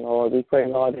salvation, Lord. We pray,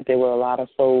 Lord, that there were a lot of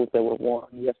souls that were won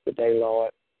yesterday,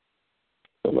 Lord.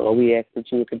 So, Lord, we ask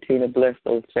that you would continue to bless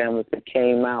those families that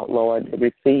came out, Lord, that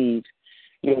received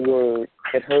your word,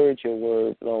 that heard your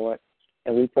word, Lord.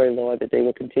 And we pray, Lord, that they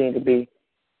will continue to be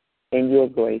in your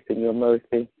grace and your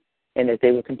mercy, and that they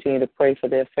will continue to pray for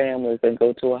their families and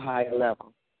go to a higher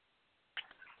level.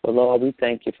 So, Lord, we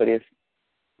thank you for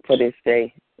this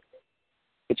day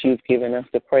that you've given us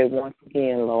to pray once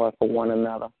again, Lord, for one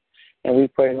another. And we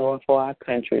pray, Lord, for our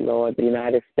country, Lord, the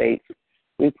United States.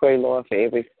 We pray, Lord, for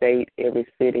every state, every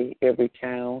city, every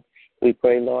town. We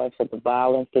pray, Lord, for the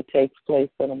violence that takes place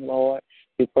in them, Lord.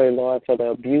 We pray, Lord, for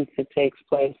the abuse that takes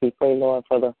place. We pray, Lord,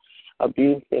 for the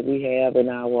abuse that we have in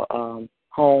our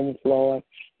homes, Lord.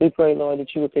 We pray, Lord,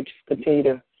 that you would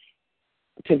continue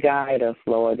to guide us,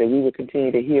 Lord, that we would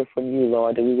continue to hear from you,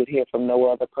 Lord, that we would hear from no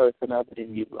other person other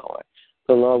than you, Lord.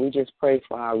 So, Lord, we just pray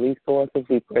for our resources.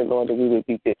 We pray, Lord, that we would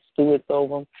be good stewards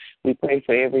over them. We pray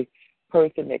for every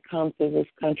person that comes to this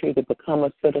country to become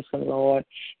a citizen, Lord.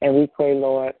 And we pray,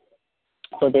 Lord,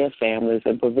 for their families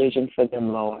and provision for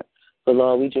them, Lord. So,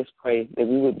 Lord, we just pray that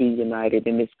we would be united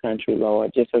in this country,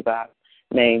 Lord, just as our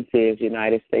name says,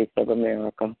 United States of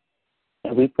America.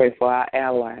 And we pray for our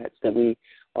allies that we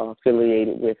are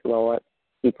affiliated with, Lord.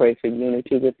 We pray for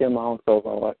unity with them also,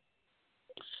 Lord.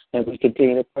 And we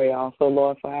continue to pray also,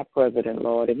 Lord, for our president,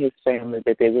 Lord, and his family,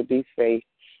 that they would be safe.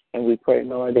 And we pray,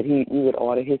 Lord, that you would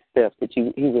order his steps, that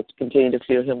he would continue to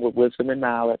fill him with wisdom and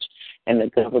knowledge, and the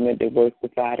government that works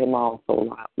beside him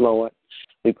also, Lord.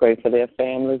 We pray for their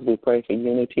families. We pray for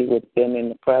unity with them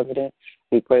and the president.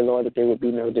 We pray, Lord, that there would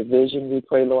be no division. We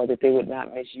pray, Lord, that they would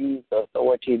not misuse the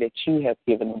authority that you have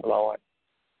given them, Lord.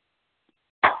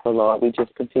 So, Lord, we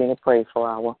just continue to pray for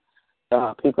our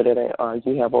people that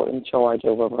you have in charge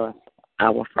over us,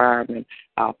 our firemen,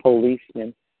 our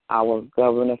policemen, our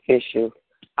government officials,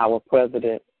 our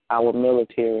president, our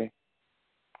military,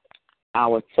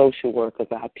 our social workers,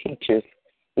 our teachers.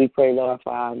 We pray, Lord,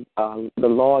 for the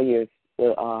lawyers,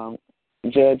 the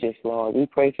judges, Lord. We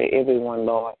pray for everyone,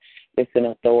 Lord, that's in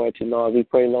authority, Lord. We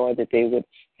pray, Lord, that they would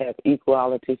have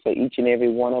equality for each and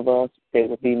every one of us. There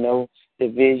would be no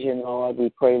division, Lord. We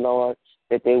pray, Lord,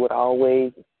 that they would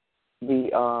always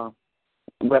be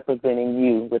representing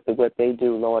you with what they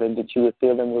do, Lord, and that you would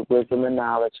fill them with wisdom and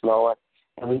knowledge, Lord.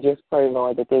 And we just pray,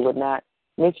 Lord, that they would not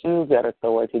misuse that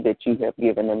authority that you have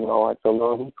given them, Lord. So,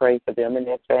 Lord, we pray for them and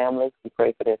their families. We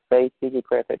pray for their safety. We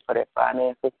pray for their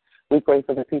finances. We pray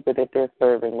for the people that they're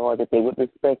serving, Lord, that they would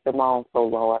respect them also,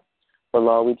 Lord. But,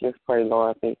 Lord, we just pray,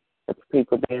 Lord, the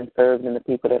people being served and the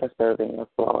people that are serving us,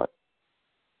 Lord.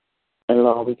 And,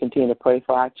 Lord, we continue to pray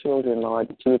for our children, Lord,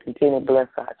 that you would continue to bless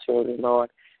our children, Lord.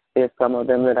 There's some of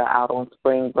them that are out on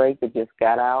spring break that just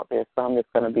got out. There's some that's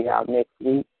going to be out next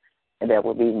week, and that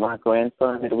will be my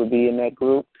grandson that will be in that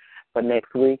group for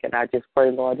next week. And I just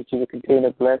pray, Lord, that you would continue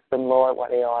to bless them, Lord, while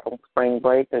they are out on spring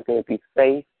break, that they would be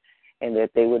safe and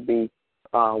that they would be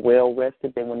well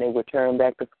rested. And when they return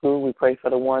back to school, we pray for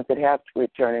the ones that have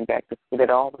returning back to school, that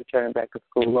all return back to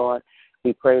school, Lord.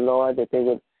 We pray, Lord, that they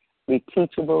would be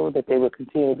teachable, that they would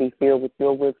continue to be filled with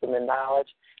your wisdom and knowledge.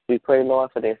 We pray,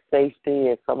 Lord, for their safety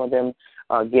as some of them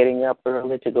are getting up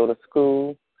early to go to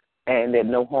school, and that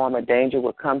no harm or danger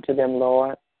will come to them,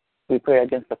 Lord. We pray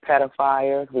against the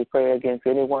pedophiles. We pray against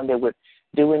anyone that would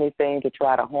do anything to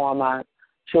try to harm our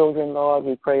children, Lord.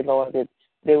 We pray, Lord, that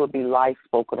there would be life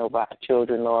spoken over our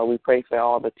children, Lord. We pray for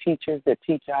all the teachers that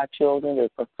teach our children, the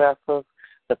professors,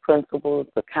 the principals,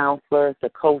 the counselors, the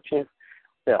coaches,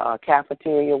 the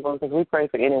cafeteria workers. We pray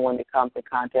for anyone that comes in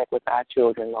contact with our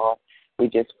children, Lord. We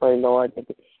just pray, Lord, that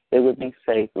they would be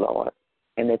safe, Lord,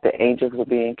 and that the angels would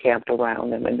be encamped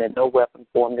around them and that no weapon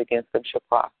formed against them shall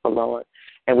prosper, Lord.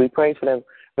 And we pray for the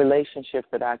relationships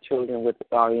that our children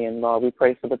are in, Lord. We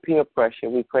pray for the peer pressure.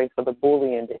 We pray for the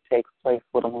bullying that takes place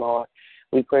with them, Lord.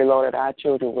 We pray, Lord, that our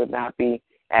children would not be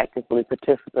actively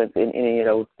participants in any of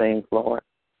those things, Lord.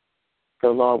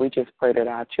 So, Lord, we just pray that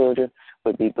our children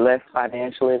would be blessed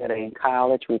financially, that are in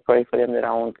college. We pray for them that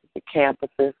are on the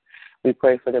campuses. We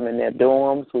pray for them in their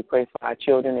dorms. We pray for our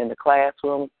children in the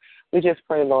classrooms. We just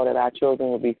pray, Lord, that our children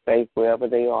will be safe wherever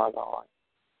they are, Lord,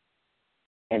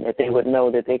 and that they would know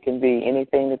that they can be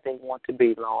anything that they want to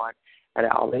be, Lord, and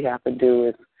all they have to do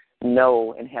is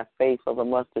know and have faith of a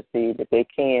mustard seed that they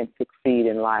can succeed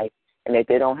in life, and that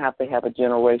they don't have to have a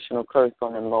generational curse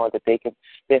on them, Lord, that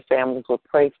their families will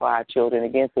pray for our children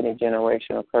against any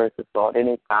generational curses, Lord,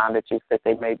 any bondages that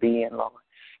they may be in, Lord.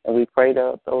 And we pray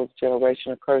that those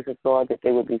generational curses, Lord, that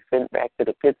they would be sent back to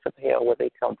the pits of hell where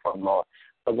they come from, Lord.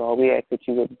 So, Lord, we ask that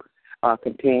you would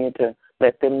continue to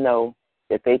let them know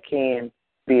that they can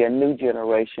be a new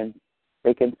generation.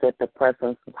 They can set the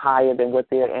precedence higher than what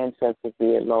their ancestors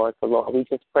did, Lord. So, Lord, we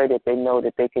just pray that they know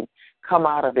that they can come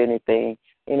out of anything,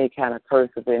 any kind of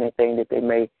curses, anything that they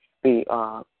may be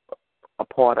a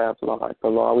part of, Lord. So,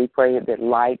 Lord, we pray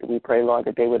that we pray, Lord,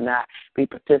 that they would not be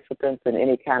participants in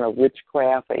any kind of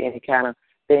witchcraft or any kind of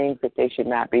things that they should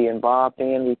not be involved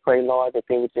in. We pray, Lord, that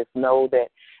they would just know that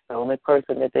the only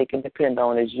person that they can depend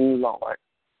on is you, Lord.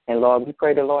 And, Lord, we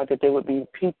pray, Lord, that there would be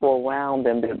people around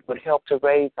them that would help to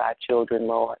raise our children,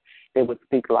 Lord. They would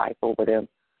speak life over them.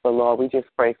 So, Lord, we just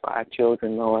pray for our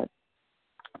children, Lord,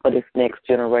 for this next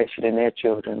generation and their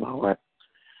children, Lord.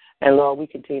 And, Lord, we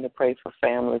continue to pray for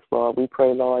families, Lord. We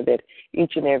pray, Lord, that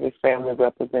each and every family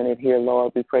represented here,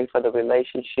 Lord, we pray for the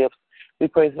relationships. We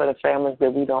pray for the families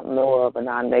that we don't know of in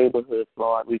our neighborhoods,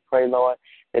 Lord. We pray, Lord,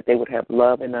 that they would have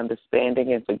love and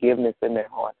understanding and forgiveness in their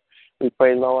hearts. We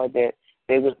pray, Lord, that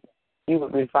you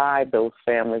would revive those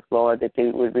families, Lord, that they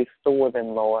would restore them,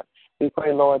 Lord. We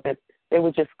pray, Lord, that they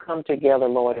would just come together,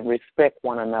 Lord, and respect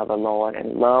one another, Lord,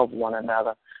 and love one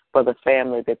another for the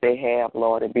family that they have,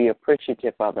 Lord, and be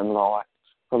appreciative of them, Lord.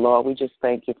 So, Lord, we just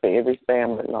thank you for every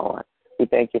family, Lord. We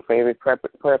thank you for every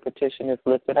prayer petition that's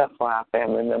lifted up for our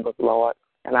family members, Lord,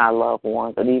 and our loved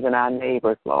ones, and even our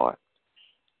neighbors, Lord.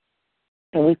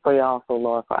 And we pray also,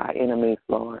 Lord, for our enemies,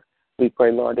 Lord. We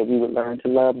pray, Lord, that we would learn to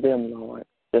love them, Lord,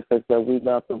 just as though we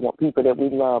love the people that we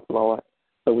love, Lord.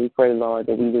 So we pray, Lord,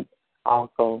 that we would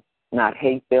also not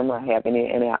hate them or have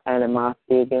any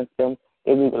animosity against them,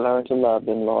 that we would learn to love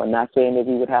them, Lord. Not saying that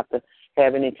we would have to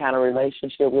have any kind of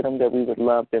relationship with them, that we would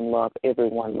love them, love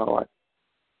everyone, Lord,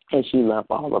 as you love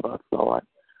all of us, Lord.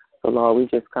 So, Lord, we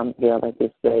just come together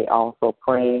this day also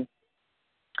praying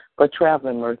for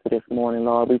traveling mercy this morning,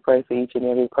 Lord. We pray for each and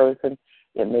every person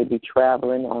that may be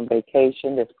traveling on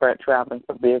vacation, that's traveling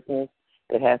for business,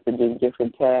 that has to do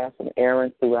different tasks and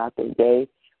errands throughout their day.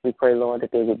 We pray, Lord,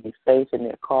 that they would be safe in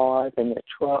their cars, in their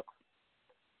trucks,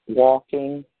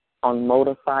 walking, on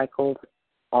motorcycles,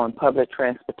 on public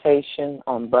transportation,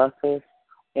 on buses,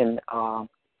 in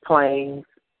planes,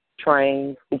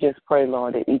 trains. We just pray,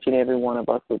 Lord, that each and every one of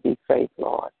us would be safe,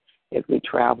 Lord, as we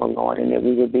travel, Lord, and that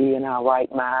we would be in our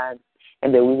right minds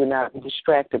and that we would not be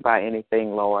distracted by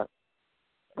anything, Lord.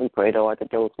 We pray, Lord,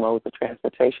 that those modes of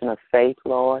transportation are safe,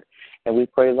 Lord. And we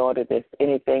pray, Lord, that there's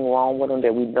anything wrong with them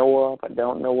that we know of or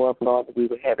don't know of, Lord, that we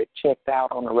would have it checked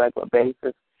out on a regular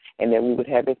basis and that we would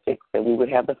have it fixed, that we would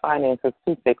have the finances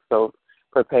to fix those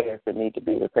repairs that need to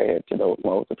be repaired to those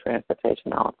modes of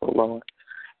transportation also, Lord.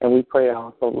 And we pray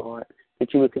also, Lord,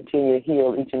 that you would continue to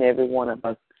heal each and every one of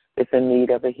us that's in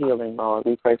need of a healing, Lord.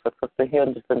 We pray for Sister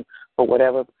Henderson for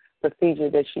whatever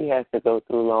procedure that she has to go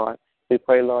through, Lord. We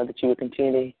pray, Lord, that you would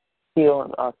continue to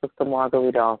heal Sister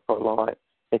Marguerite also, Lord,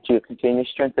 that you would continue to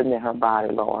strengthen her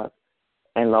body, Lord.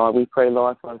 And, Lord, we pray,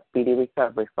 Lord, for a speedy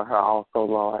recovery for her also,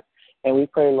 Lord. And we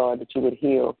pray, Lord, that you would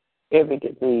heal every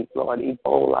disease, Lord,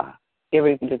 Ebola,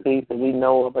 every disease that we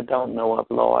know of or don't know of,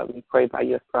 Lord. We pray by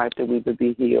your stripes that we would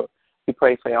be healed. We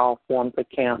pray for all forms of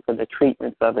cancer, the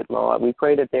treatments of it, Lord. We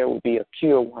pray that there will be a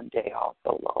cure one day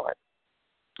also, Lord.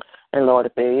 And, Lord,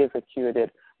 if there is a cure,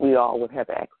 that we all would have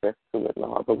access to it,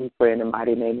 Lord. But we pray in the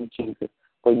mighty name of Jesus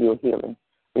for your healing.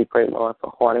 We pray, Lord,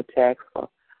 for heart attacks.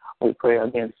 We pray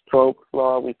against strokes,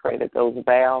 Lord. We pray that those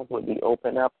valves would be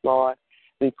opened up, Lord.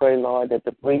 We pray, Lord, that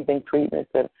the breathing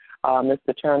treatments that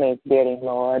Mr. Turner is getting,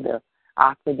 Lord, the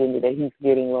oxygen that he's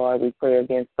getting, Lord. We pray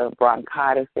against the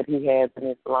bronchitis that he has in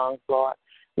his lungs, Lord.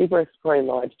 We just pray,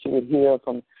 Lord, that you would heal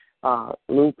from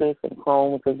lupus and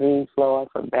Crohn's disease, Lord,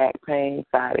 from back pain,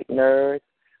 sciatic nerves,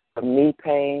 from knee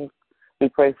pain. We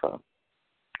pray for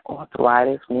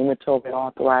arthritis, rheumatoid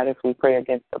arthritis. We pray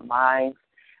against the minds,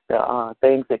 the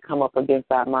things that come up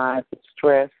against our minds, the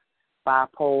stress,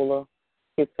 bipolar,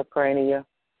 schizophrenia.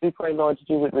 We pray, Lord, that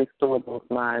you would restore those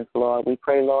minds, Lord. We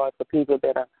pray, Lord, for people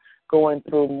that are going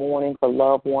through mourning for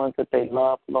loved ones that they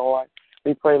love, Lord.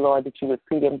 We pray, Lord, that you would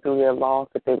see them through their loss,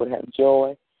 that they would have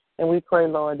joy. And we pray,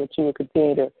 Lord, that you would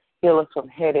continue to heal us from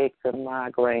headaches and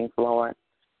migraines, Lord,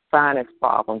 sinus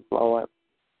problems, Lord.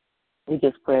 We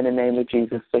just pray in the name of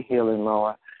Jesus for healing,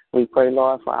 Lord. We pray,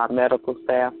 Lord, for our medical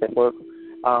staff that work,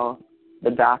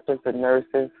 the doctors, the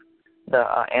nurses, the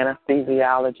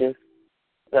anesthesiologists,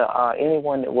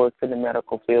 anyone that works in the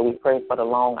medical field. We pray for the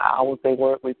long hours they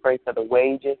work. We pray for the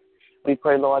wages. We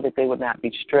pray, Lord, that they would not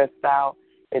be stressed out,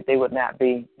 that they would not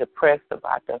be depressed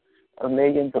about the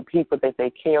millions of people that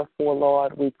they care for,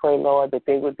 Lord. We pray, Lord, that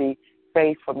they would be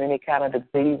safe from any kind of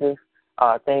diseases,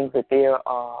 things that they're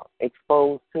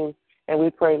exposed to. And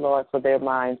we pray, Lord, for their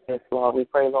mindsets, Lord. We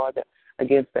pray, Lord, that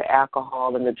against the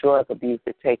alcohol and the drug abuse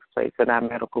that takes place in our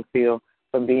medical field,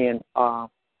 from being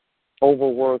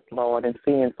overworked, Lord, and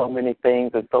seeing so many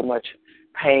things and so much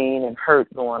pain and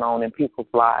hurt going on in people's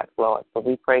lives, Lord. So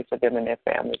we pray for them and their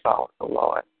families also,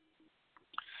 Lord.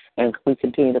 And we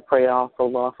continue to pray also,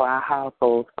 Lord, for our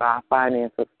households, for our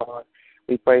finances, Lord.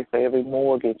 We pray for every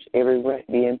mortgage, every rent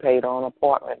being paid on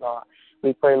apartment, Lord.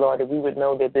 We pray, Lord, that we would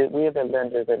know that we're the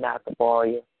lenders and not the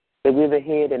borrowers, that we're the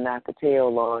head and not the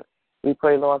tail, Lord. We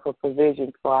pray, Lord, for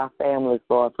provisions for our families,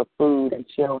 Lord, for food and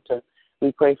shelter.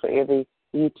 We pray for every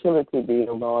utility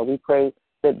bill, Lord. We pray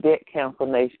that debt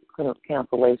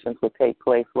cancellations would take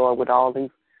place, Lord, with all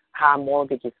these high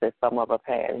mortgages that some of us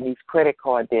have and these credit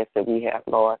card debts that we have,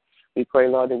 Lord. We pray,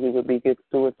 Lord, that we would be good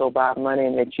stewards over our money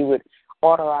and that you would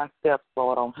order our steps,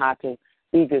 Lord, on how to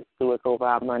be good stewards over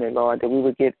our money, Lord, that we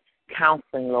would get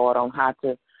counseling, Lord, on how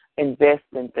to invest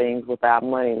in things with our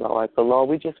money, Lord. So, Lord,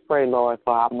 we just pray, Lord,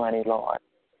 for our money, Lord,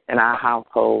 and our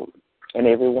household and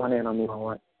everyone in them,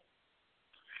 Lord.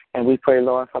 And we pray,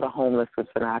 Lord, for the homelessness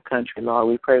in our country, Lord.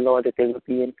 We pray, Lord, that they would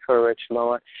be encouraged,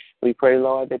 Lord. We pray,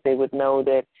 Lord, that they would know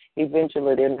that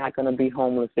eventually they're not going to be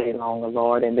homeless any longer,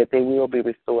 Lord, and that they will be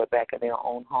restored back in their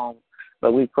own home.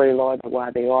 But we pray, Lord, that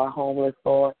while they are homeless,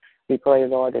 Lord, we pray,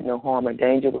 Lord, that no harm or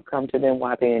danger will come to them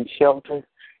while they're in shelters,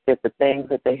 that the things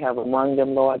that they have among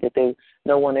them, Lord, that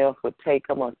no one else would take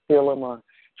them or steal them or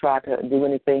try to do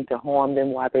anything to harm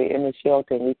them while they're in the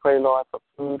shelter. And we pray, Lord, for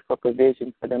food, for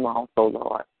provision for them also,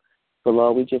 Lord. So,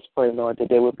 Lord, we just pray, Lord, that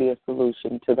there would be a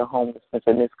solution to the homelessness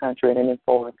in this country and in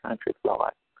foreign countries,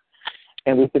 Lord.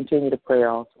 And we continue to pray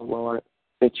also, Lord,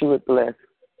 that you would bless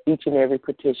each and every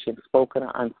petition, spoken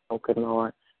or unspoken,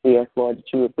 Lord. We ask, Lord,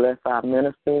 that you would bless our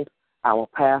ministers, our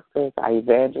pastors, our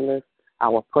evangelists,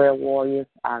 our prayer warriors,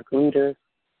 our greeters.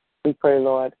 We pray,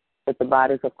 Lord, that the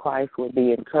bodies of Christ would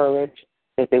be encouraged,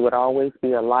 that they would always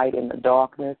be a light in the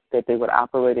darkness, that they would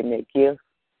operate in their gifts,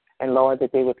 and, Lord,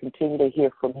 that they would continue to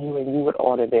hear from you and you would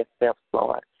order their steps,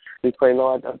 Lord. We pray,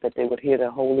 Lord, that they would hear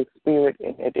the Holy Spirit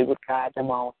and that it would guide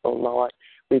them also, Lord.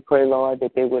 We pray, Lord,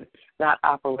 that they would not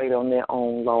operate on their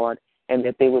own, Lord, and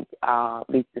that they would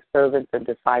be the servants and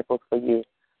disciples for you.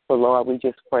 So, Lord, we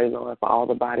just pray, Lord, for all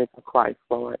the bodies of Christ,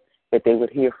 Lord, that they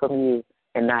would hear from you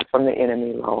and not from the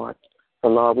enemy, Lord. So,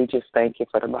 Lord, we just thank you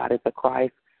for the bodies of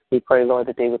Christ. We pray, Lord,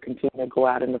 that they would continue to go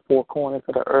out in the four corners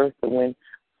of the earth to win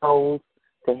souls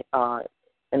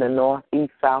in the north,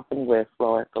 east, south, and west,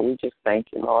 Lord. So we just thank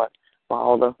you, Lord, for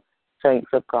all the saints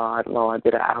of God, Lord,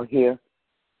 that are out here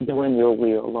doing your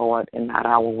will, Lord, and not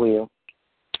our will.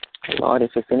 Lord,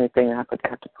 if there's anything I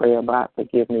forgot to pray about,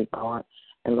 forgive me, Lord.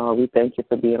 And, Lord, we thank you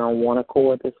for being on one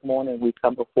accord this morning. We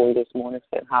come before you this morning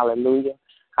saying hallelujah,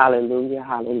 hallelujah,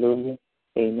 hallelujah.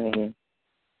 Amen.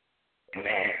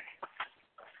 Amen.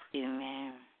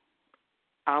 Amen.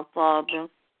 Our Father,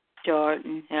 which art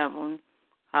in heaven,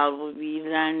 hallowed be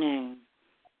thy name.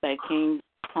 Thy kingdom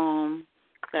come,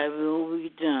 thy will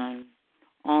be done,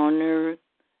 on earth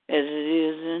as it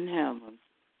is in heaven.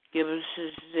 Give us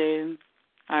this day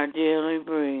our daily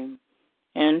bread,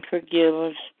 and forgive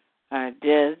us our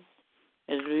debts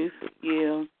as we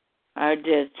forgive our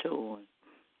debtors.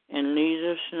 And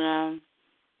lead us not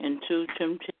into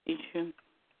temptation,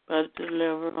 but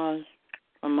deliver us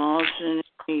from all sin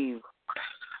and evil.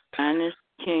 Thine is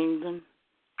the kingdom,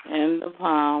 and the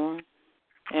power,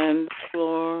 and the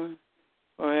glory,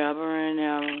 forever and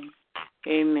ever.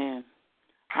 Amen.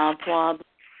 Our Father,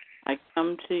 I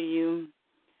come to you,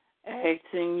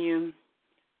 asking you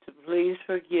to please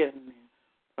forgive me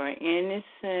for any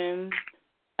sin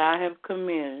I have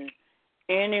committed,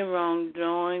 any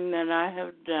wrongdoing that I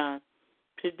have done,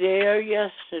 today or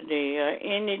yesterday or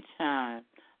any time.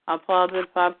 Our Father, if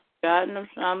I've forgotten of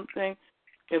something,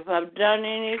 if I've done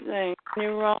anything, any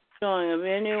wrongdoing of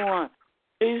anyone,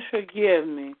 please forgive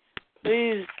me.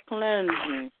 Please cleanse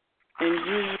me. In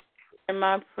Jesus' name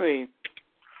I pray.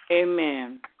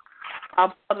 Amen.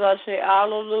 Our Father, I say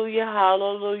hallelujah,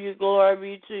 hallelujah, glory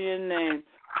be to your name.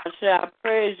 I say I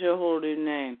praise your holy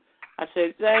name. I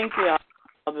say thank you, our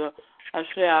Father. I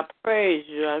say I praise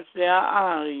you. I say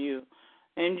I honor you.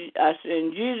 And I say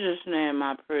in Jesus' name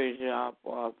I praise you, our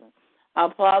Father.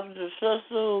 Our Father, the sister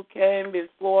who came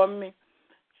before me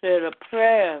said a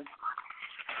prayer.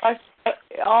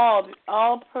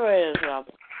 All prayers,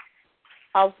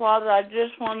 our Father, I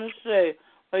just want to say,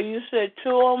 well, you said two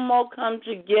or more come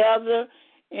together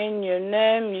in your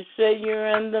name. You said you're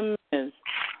in the midst.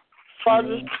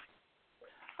 Father,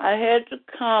 I had to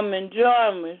come and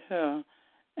join with her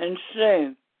and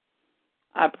say,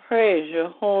 I praise your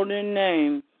holy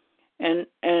name. And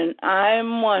I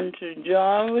am one to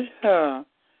join with her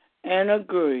and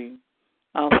agree.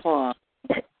 Our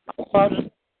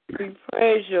Father, we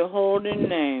praise your holy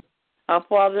name. Our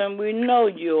Father, and we know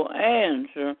you'll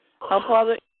answer. Our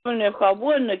Father, even if I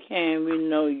wouldn't have came, we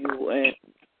know you'll answer.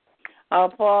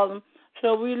 Our Father,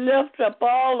 so we lift up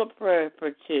all the prayer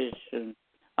petitions.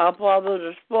 Our Father,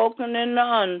 the spoken and the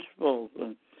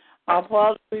unspoken. Our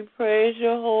Father, we praise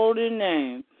your holy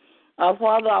name. Our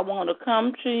Father, I want to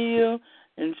come to you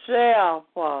and say, our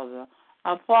Father,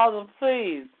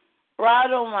 please,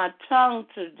 bridle my tongue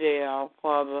today, our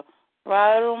Father.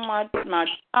 Bridle my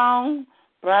tongue,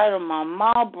 bridle my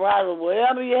mouth, bridle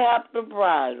whatever you have to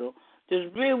bridle.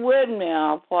 Just be with me,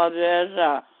 our Father, as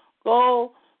I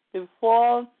go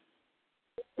before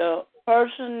the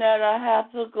person that I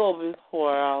have to go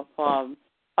before, our Father.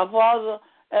 Our Father,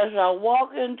 as I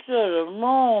walk into the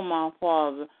room, our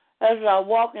Father, as I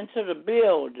walk into the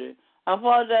building, our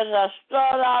Father, as I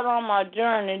start out on my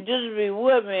journey, just be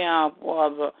with me, our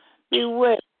Father. Be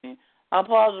with me. Our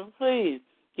Father, please.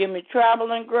 Give me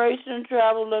traveling grace and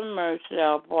traveling mercy,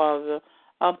 our Father.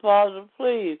 Our Father,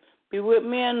 please be with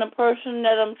me and the person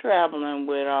that I'm traveling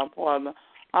with, our Father.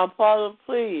 Our Father,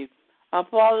 please. Our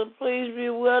Father, please be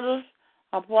with us.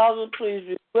 Our Father, please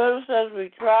be with us as we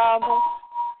travel.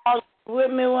 Father, be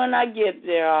with me when I get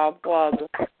there, our Father.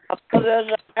 Our Father, as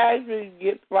I actually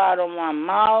get right on my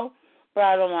mouth,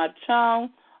 right on my tongue.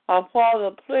 Our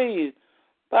Father, please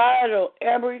bridle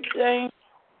everything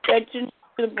that you need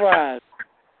to bridle.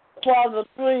 Father,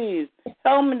 please,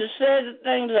 help me to say the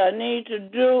things I need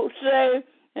to say,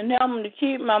 and help me to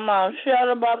keep my mouth shut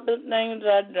about the things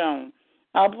I don't.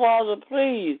 Our Father,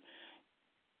 please,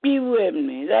 be with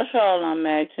me. That's all I'm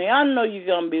asking. I know you're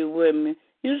going to be with me.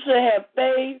 You say have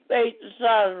faith the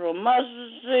size of a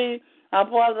mustard seed. Our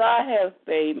Father, I have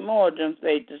faith, more than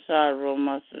faith the size of a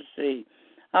mustard seed.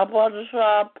 Our Father, so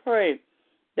I pray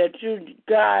that you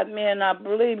guide me, and I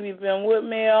believe you've been with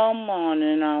me all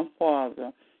morning, our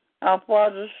Father. Our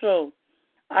Father, so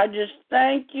I just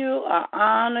thank you. I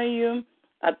honor you.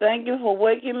 I thank you for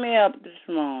waking me up this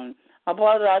morning. Our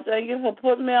Father, I thank you for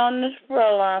putting me on this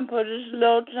prayer line for this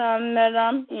little time that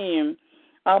I'm in.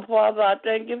 Our Father, I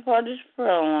thank you for this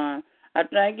prayer line. I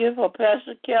thank you for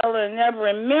Pastor Kelly and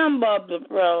every member of the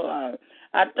prayer line.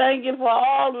 I thank you for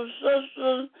all the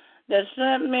sisters that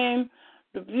sent me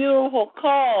the beautiful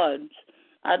cards.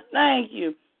 I thank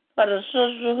you for the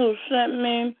sister who sent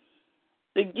me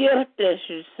the gift that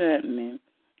she sent me.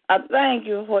 I thank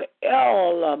you for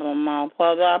all of them, my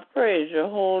Father. I praise your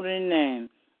holy name.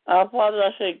 Our Father,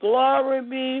 I say glory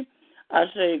be. I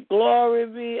say glory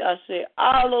be. I say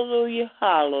hallelujah,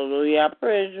 hallelujah. I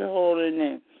praise your holy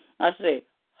name. I say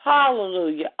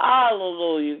Hallelujah.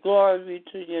 Hallelujah. Glory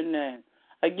be to your name.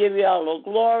 I give you all the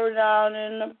glory down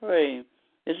and the praise.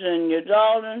 It's in your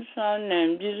darling Son's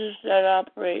name, Jesus, that I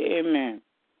pray. Amen.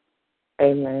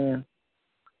 Amen.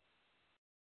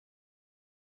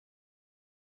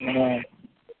 Amen.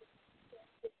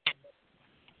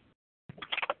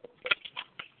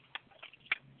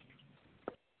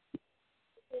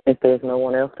 If there's no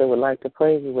one else that would like to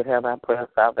pray, we would have our prayer of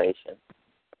salvation.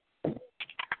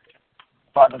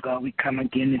 Father God, we come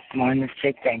again this morning to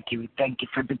say thank you. We thank you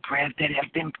for the prayers that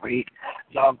have been prayed.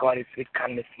 Lord God, as we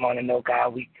come this morning, oh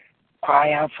God, we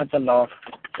cry out for the lost,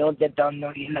 those that don't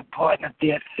know you and the pardon of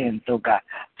their sins, oh God.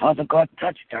 Father God,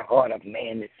 touch the heart of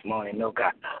man this morning, oh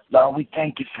God. Lord, we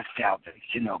thank you for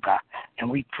salvation, oh God. And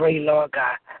we pray, Lord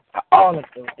God, for all of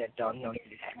those that don't know you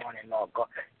this morning, Lord God.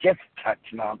 Just touch,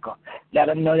 Lord God. Let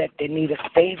them know that they need a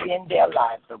Savior in their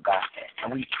lives, oh God.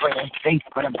 And we pray in faith,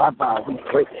 but above all, we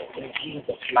pray in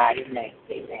Jesus' mighty name.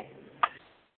 Amen.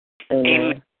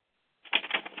 Amen.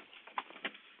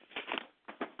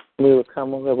 We will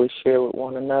come over, we share with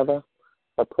one another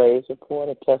a praise report,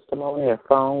 a testimony, a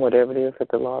song, whatever it is that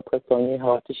the Lord puts on your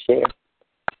heart to share.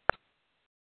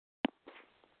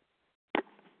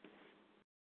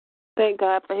 Thank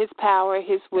God for his power,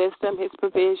 his wisdom, his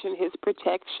provision, his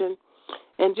protection,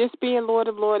 and just being Lord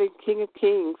of Lords and King of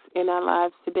Kings in our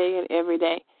lives today and every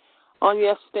day. On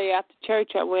yesterday after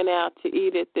church, I went out to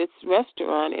eat at this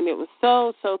restaurant, and it was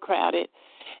so crowded.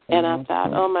 And I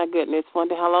thought, oh, my goodness,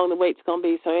 wonder how long the wait's going to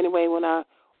be. So anyway, when I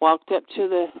walked up to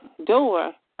the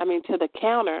to the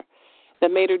counter, the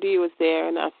maitre d' was there,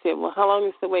 and I said, well, how long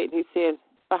is the wait? And he said,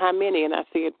 for how many? And I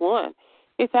said, one.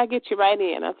 He said, I'll get you right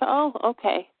in. I said, oh,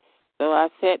 okay. So I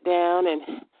sat down, and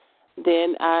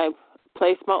then I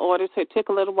placed my order, so it took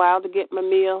a little while to get my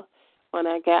meal. When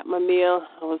I got my meal,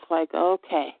 I was like,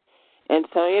 okay. And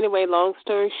so anyway, long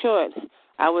story short,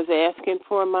 I was asking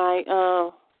for my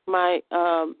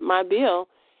bill,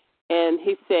 and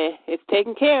he said, it's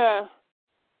taken care of.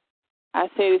 I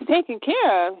said, it's taken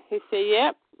care of? He said,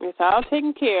 yep, it's all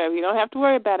taken care of. You don't have to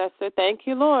worry about it. I said, thank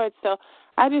you, Lord. So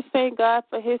I just thank God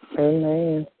for his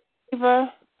favor.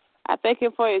 I thank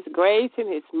him for his grace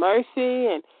and his mercy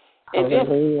and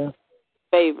just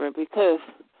favor because,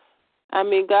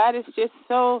 God is just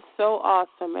so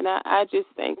awesome, and I just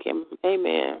thank him.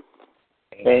 Amen.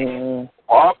 Amen.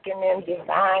 Walking in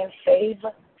divine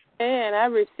favor. And I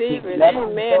receive it.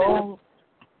 Amen. And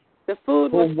the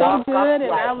food was so good,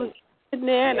 and I was sitting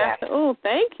there, and I said, oh,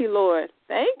 thank you, Lord.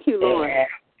 Thank you, Lord. Yeah.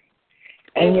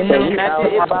 And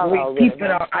people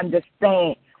don't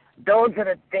understand. Those are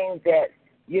the things that,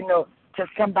 to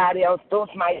somebody else, those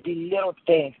might be little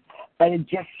things, but it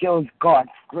just shows God's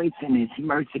grace and his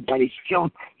mercy, but it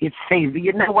shows his favor.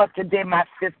 You know what, today, my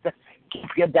sister, keep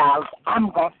your dollars.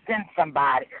 I'm going to send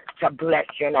somebody to bless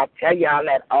you, and I tell y'all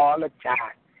that all the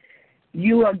time.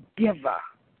 You a giver.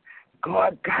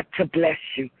 God got to bless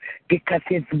you because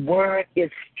his word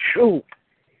is true.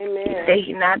 Amen. He said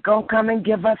he's not going to come and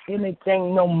give us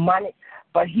anything, no money,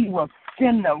 but he will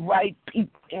send the right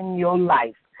people in your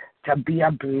life to be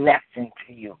a blessing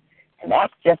to you. And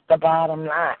that's just the bottom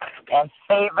line. And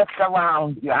favor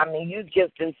surrounds you. You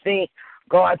just can see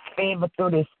God's favor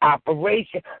through this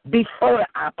operation. Before the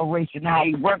operation, how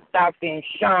he worked out the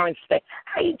insurance thing,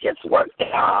 how he just worked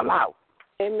it all out.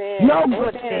 Amen. No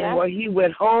good thing will he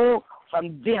withhold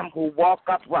from them who walk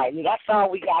uprightly. That's all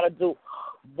we got to do.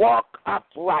 Walk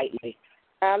uprightly.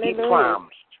 Hallelujah. He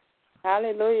promised.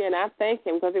 Hallelujah. And I thank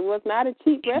him because it was not a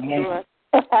cheap restaurant.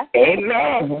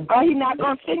 Amen. Oh, he's not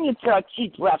going to send you to a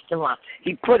cheap restaurant.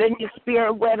 He put in your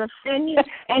spirit where to send you,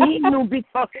 and he knew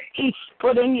before he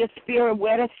put in your spirit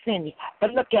where to send you.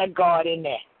 But look at God in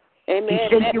there. Amen. He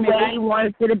sent you where he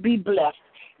wanted you to be blessed.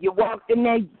 You walked in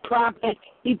there, prophet,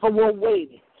 people were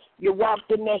waiting. You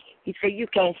walked in there, he said, you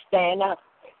can't stand up.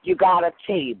 You got a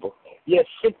table. You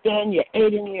sit there and you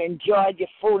ate and you enjoyed your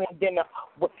food and dinner.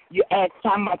 You asked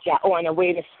how much I owe and the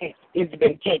way to see it's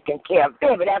been taken care of.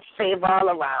 Baby, that's favor all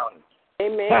around.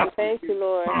 Amen. Thank you,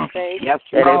 Lord. Thank you. Yes,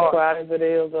 Lord. Lord. As quiet as it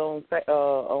is on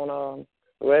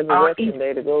Resurrection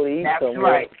Day to go to eat that's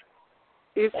somewhere. Right.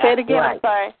 You say it again, right. I'm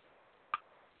sorry.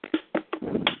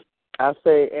 I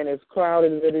say, and as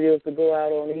crowded as it is to go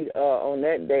out on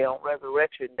that day, on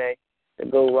Resurrection Day, to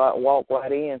go walk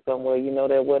right in somewhere,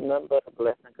 that wasn't nothing but a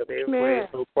blessing because everywhere is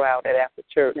so crowded after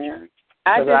church.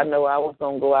 Because I know I was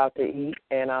going to go out to eat,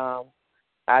 and I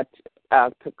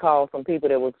called some people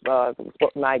that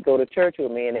might go to church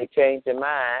with me, and they changed their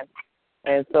mind.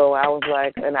 And so I was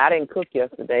like, and I didn't cook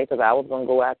yesterday because I was going to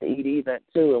go out to eat either,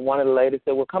 too. And one of the ladies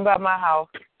said, well, come by my house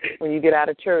when you get out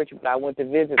of church. But I went to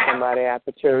visit somebody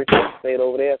after church and stayed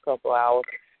over there a couple hours.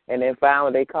 And then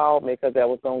finally they called me because I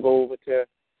was going to go over to,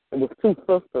 it was two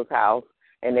sisters' house,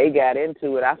 and they got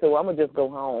into it. I said, well, I'm going to just go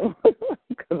home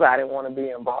because I didn't want to be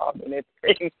involved in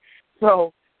anything.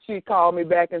 So she called me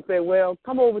back and said, well,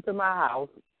 come over to my house.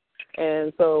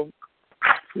 And so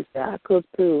she said, I cook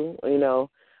too, you know.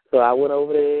 So I went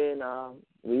over there and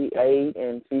we ate,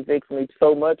 and she fixed me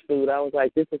so much food. I was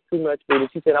like, this is too much food. And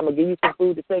she said, I'm going to give you some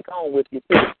food to take home with you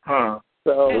too.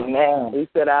 So we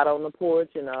sat out on the porch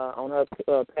and on her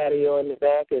patio in the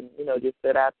back and, you know, just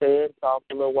sat out there and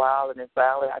talked a little while, and then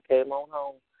finally I came on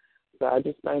home. So I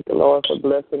just thank the Lord for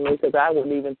blessing me because I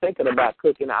wasn't even thinking about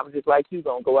cooking. I was just like you,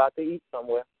 going to go out to eat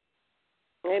somewhere.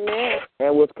 Amen.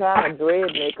 And was kind of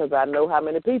dreading it because I know how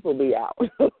many people be out.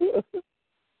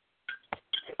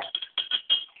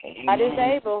 I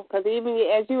disabled because even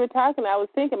as you were talking, I was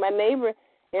thinking my neighbor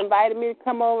invited me to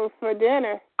come over for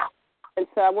dinner. And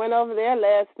so I went over there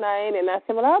last night, and I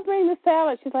said, well, I'll bring the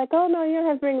salad. She's like, oh, no, you don't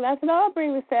have to bring it. I said, oh, I'll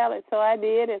bring the salad. So I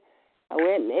did, and I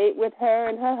went and ate with her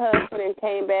and her husband and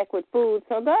came back with food.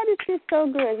 So God is just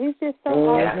so good. He's just so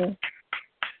awesome.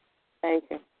 Thank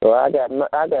you. So I got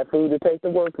food to take to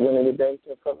work today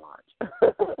for lunch.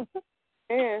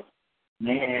 Yeah.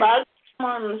 Man. I just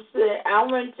want to say, I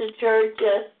went to church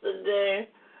yesterday,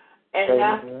 and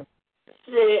I said,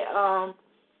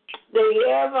 they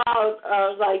gave out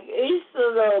like Easter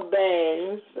little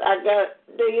bags.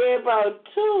 They gave out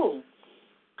 2,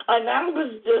 and I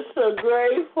was just so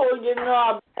grateful. You know,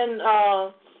 I've been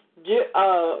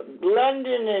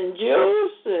blending and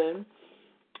juicing.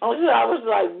 So I was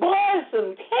like, boy,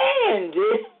 some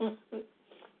candy.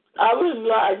 I was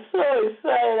like so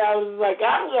excited. I was like,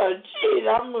 I'm gonna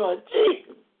cheat.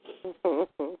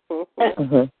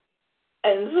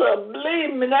 And so,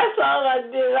 believe me, that's all I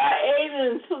did. I ate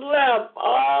and slept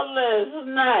all last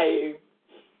night.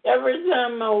 Every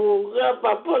time I woke up,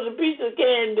 I put a piece of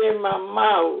candy in my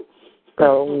mouth.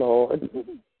 Oh, Lord.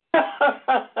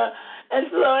 And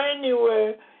so,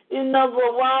 anyway, you know,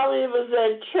 but while he was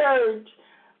at church,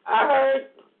 I heard,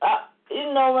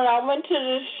 you know, when I went to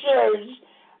this church,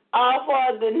 our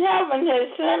Father in heaven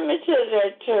had sent me to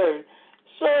that church.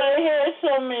 So they had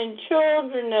so many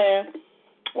children there.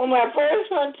 When I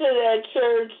first went to that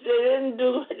church, they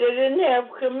didn't have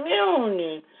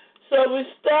communion. So we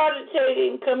started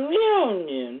taking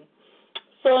communion.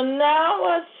 So now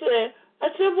I said,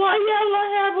 why y'all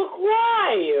don't have a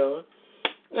choir?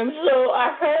 And so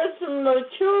I heard some of the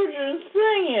children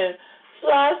singing. So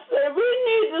I said, we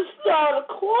need to start a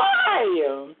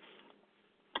choir.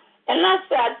 And I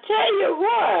said, I tell you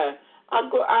what,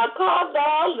 I called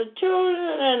all the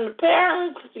children and the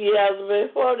parents together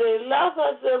before they left.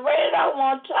 I said, Ray, I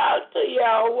want to talk to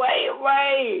y'all.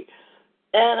 Wait.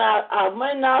 And I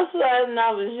went outside and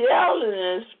I was yelling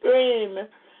and screaming.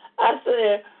 I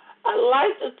said, I'd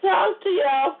like to talk to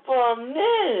y'all for a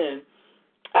minute.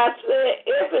 I said,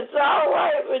 if it's all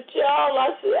right with y'all, I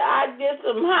said, I'd get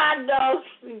some hot dogs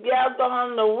together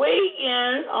on the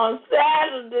weekend, on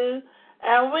Saturdays,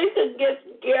 and we could get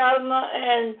together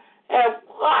and have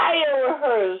choir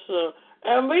rehearsal,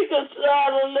 and we could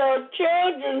start a little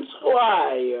children's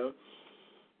choir.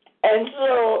 And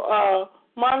so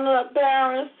one of the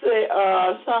parents said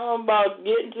something about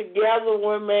getting together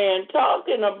with me and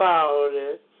talking about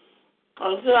it.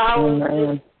 And so I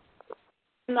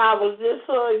was just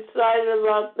so excited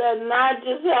about that, and I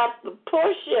just have to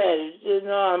push at it, you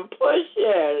know, and push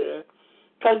at it,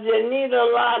 because you need a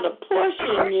lot of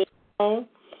pushing, you know.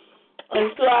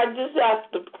 And so I just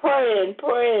have to pray and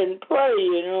pray and pray,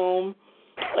 you know.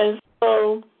 And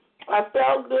so I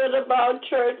felt good about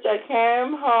church. I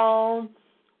came home,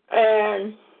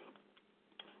 and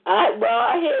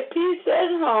I had peace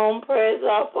at home, praise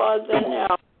our Father in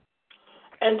heaven.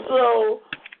 And so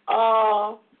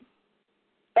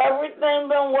everything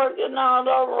been working out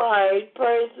all right,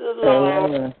 praise the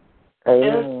Lord.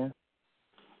 Amen.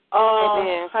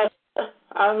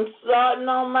 I'm starting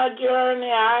on my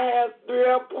journey. I have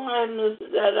 3 appointments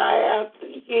that I have to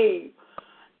keep.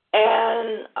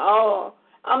 And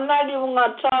I'm not even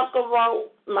going to talk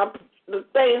about the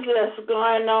things that's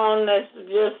going on that's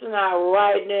just not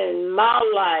right in my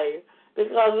life,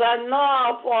 because I know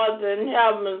our Father in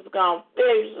heaven is going to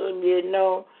fix them, you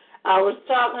know. I was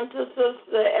talking to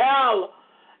Sister Ella,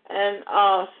 and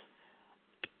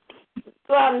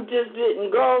something just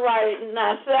didn't go right, and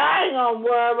I said, I ain't going to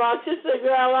worry about it. She said,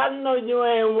 girl, I know you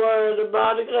ain't worried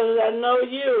about it because I know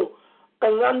you,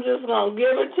 because I'm just going to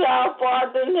give it to our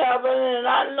Father in heaven, and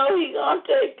I know He's going to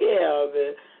take care of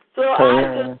it. So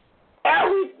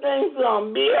everything's going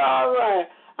to be all right.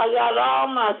 I got all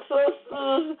my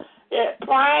sisters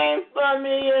praying for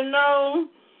me, you know,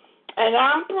 And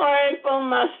I'm praying for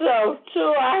myself,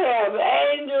 too. I have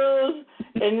angels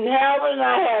in heaven.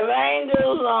 I have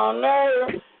angels on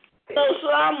earth. So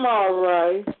I'm all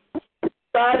right.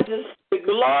 God just say,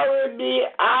 glory be,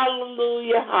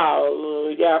 hallelujah,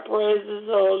 hallelujah. I praise his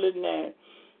holy name.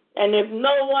 And if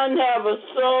no one have a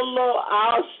solo,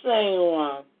 I'll sing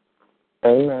one.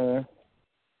 Amen.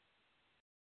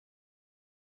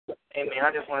 Amen.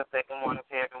 I just want to say good morning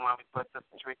to everyone before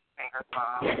Sister Teresa sing her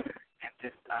song, and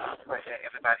just pray that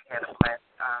everybody had a blessed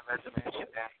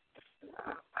Resurrection Day.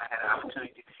 I had an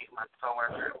opportunity to see my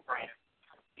coworker and friend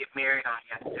get married on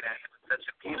yesterday. It was such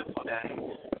a beautiful day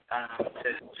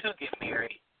to get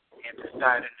married and to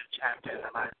start a new chapter in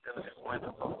their lives. It was just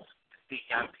wonderful to see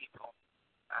young people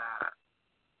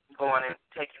going and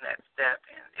taking that step,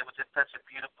 and it was just such a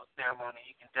beautiful ceremony.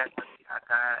 You can definitely see how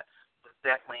God was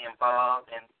definitely involved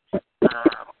in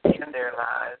their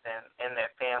lives and in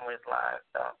their families' lives.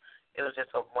 So it was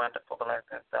just a wonderful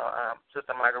blessing. So,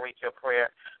 Sister Marguerite, your prayer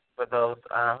for those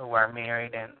who are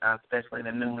married and especially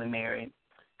the newly married,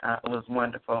 it was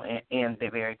wonderful and they're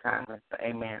very timely. So,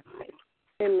 amen.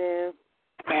 Amen.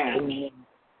 Amen.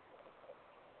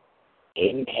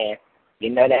 Amen. You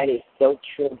know, that is so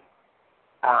true.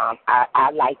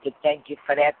 I'd like to thank you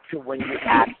for that, too, when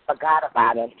I forgot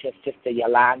about it until Sister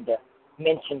Yolanda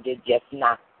mentioned it just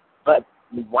now. But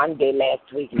one day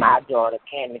last week, my daughter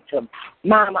came and told me,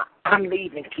 Mama, I'm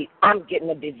leaving. I'm getting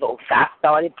a divorce. I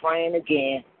started praying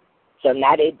again. So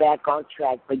now they're back on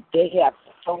track. But they have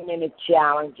so many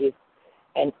challenges.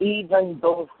 And even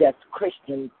those that's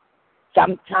Christians,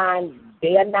 sometimes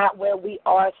they're not where we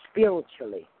are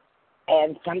spiritually.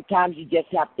 And sometimes you just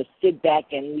have to sit back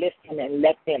and listen and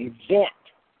let them vent.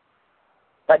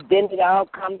 But then it all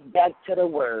comes back to the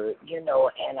word, you know,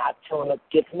 and I told her,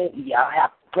 Tiffany, y'all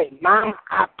have to pray. Mom,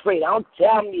 I pray. Don't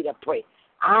tell me to pray.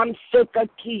 I'm sick of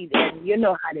Keith, and you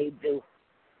know how they do.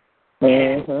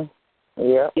 Mm-hmm.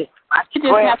 Yeah.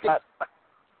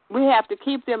 We have to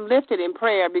keep them lifted in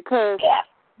prayer because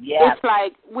it's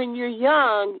like when you're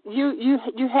young,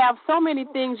 you have so many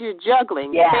things you're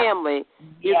juggling. Family,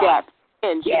 you got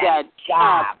friends, you got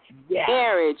jobs,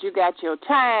 marriage, you got your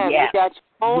time, you got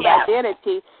your own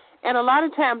identity, and a lot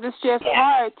of times it's just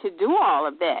hard to do all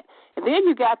of that. And then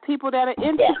you got people that are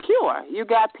insecure. You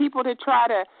got people that try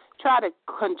to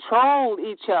control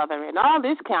each other and all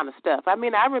this kind of stuff. I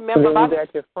mean, I remember you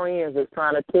got your friends that's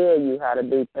trying to tell you how to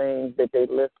do things that they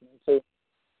listen to,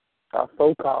 or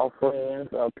so-called friends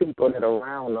or people that are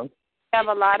around them. Have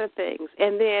a lot of things.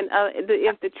 And then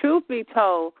if the truth be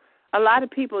told, a lot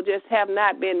of people just have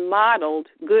not been modeled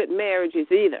good marriages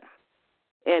either.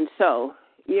 And so,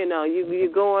 you know,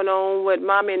 you're going on what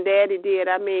Mom and Daddy did.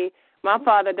 I mean, my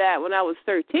father died when I was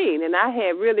 13, and I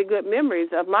had really good memories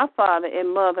of my father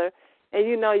and mother. And,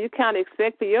 you know, you kind of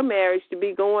expect for your marriage to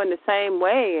be going the same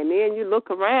way, and then you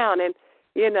look around and,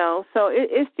 you know, so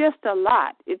it's just a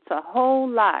lot. It's a whole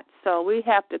lot. So we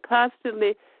have to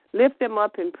constantly lift them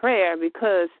up in prayer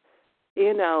because,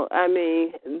 you know, I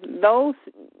mean, those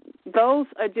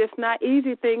are just not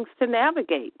easy things to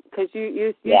navigate because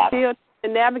you still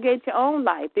to navigate your own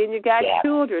life. Then you got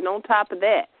children on top of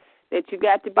that you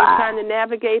got to be trying to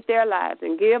navigate their lives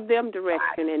and give them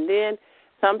direction. And then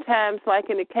sometimes, like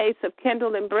in the case of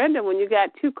Kendall and Brenda, when you got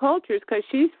two cultures, because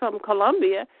she's from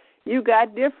Colombia, you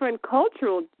got different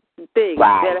cultural things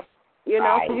that are, you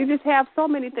know, so you just have so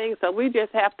many things. So we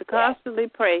just have to constantly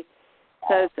pray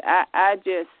because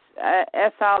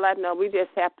that's all I know. We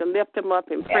just have to lift them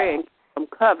up in prayer and keep them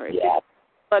covered.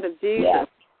 Blood of Jesus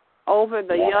over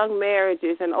the young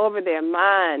marriages and over their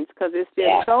minds because it's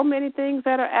just so many things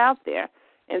that are out there.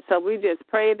 And so we just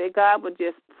pray that God would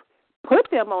just put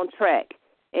them on track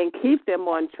and keep them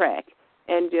on track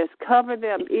and just cover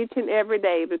them each and every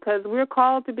day because we're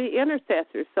called to be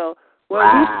intercessors. So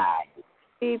when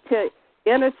we need to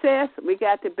intercess, we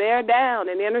got to bear down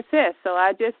and intercess. So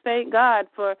I just thank God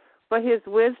for his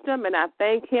wisdom, and I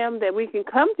thank him that we can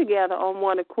come together on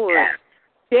one accord,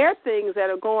 share things that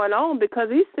are going on because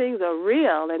these things are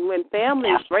real. And when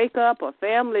families break up or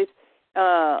families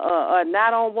are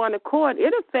not on one accord,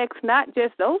 it affects not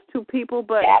just those two people,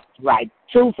 but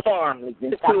two families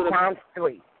and sometimes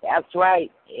three. That's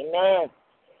right. Amen.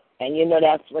 And you know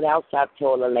that's what else I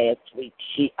told her last week.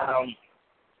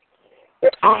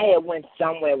 I had went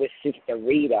somewhere with Sister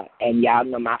Rita, and y'all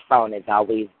know my phone is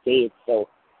always dead, so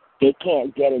they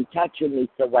can't get in touch with me.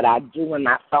 So what I do when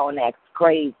my phone acts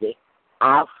crazy,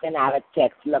 I'll send out a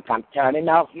text. Look, I'm turning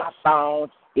off my phone.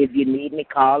 If you need me,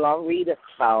 call on Rita's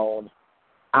phone.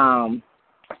 And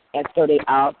so they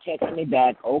all text me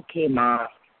back, okay, Mom.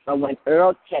 But when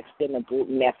Earl texted in a group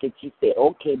message, he said,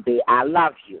 okay, babe, I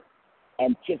love you.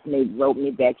 And Tiffany wrote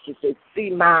me back. She said, see,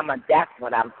 Mama, that's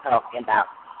what I'm talking about.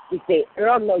 She said,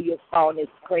 Earl know your phone is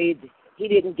crazy. He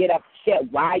didn't get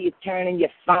upset. Why are you turning your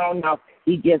phone off?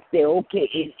 He just said, okay,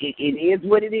 it is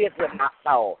what it is with my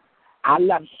phone. I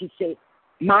love it. She said,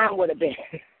 mine would have been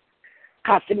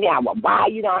cussing me out. Why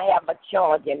you don't have a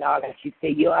charge and all that? She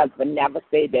said, your husband never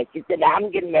said that. She said,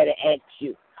 I'm getting ready to ask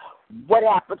you, what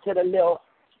happened to the little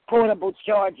portable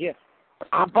charger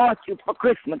I bought you for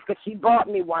Christmas? Because she bought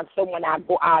me one, so when I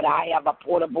go out, I have a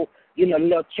portable,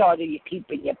 little charger you keep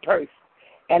in your purse.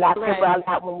 And I said, well,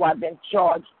 that one wasn't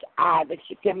charged either.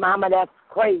 She said, Mama, that's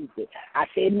crazy. I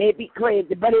said, it may be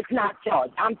crazy, but it's not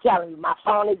charged. I'm telling you, my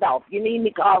phone is off. You need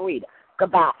me, call Rita.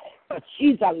 Goodbye. But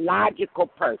she's a logical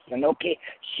person, okay?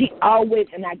 She always,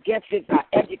 and I guess it's her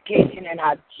education and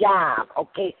her job,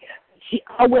 okay? She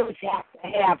always has to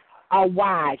have a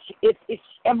why. It's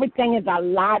everything is a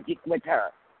logic with her.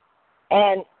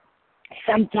 And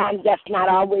sometimes that's not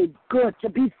always good to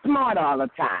be smart all the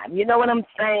time. You know what I'm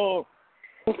saying?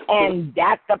 And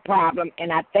that's the problem.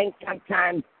 And I think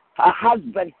sometimes her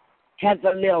husband has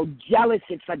a little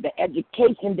jealousy for the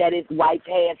education that his wife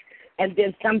has. And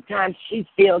then sometimes she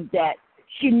feels that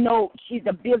she knows she's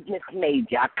a business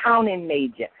major, accounting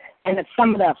major. And if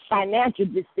some of the financial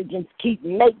decisions Keith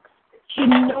makes, she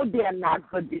knows they're not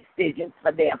good decisions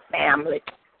for their family,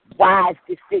 wise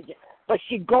decisions. But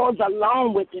she goes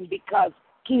along with him because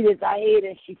Keith is ahead.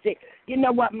 And she said, you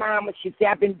know what, Mama? She said,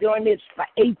 I've been doing this for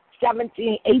 18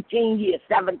 years,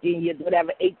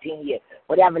 whatever, 18 years,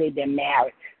 whatever they've been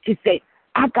married. She said,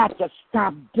 I got to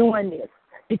stop doing this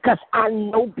because I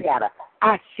know better.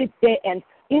 I sit there and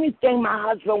anything my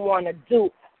husband want to do,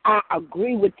 I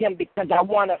agree with him because I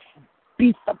want to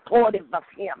be supportive of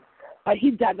him. But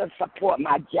he doesn't support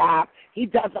my job. He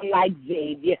doesn't like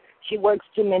Xavier. She works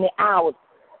too many hours.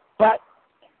 But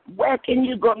where can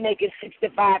you go making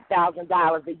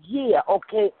 $65,000 a year,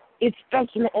 okay?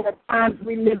 Especially in the times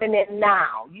we're living in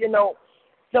now,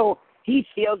 So he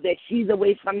feels that she's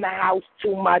away from the house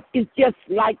too much. It's just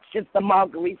like Sister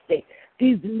Marguerite said,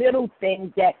 these little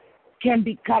things that can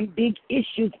become big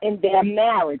issues in their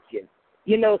marriages.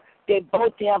 They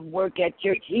both have work at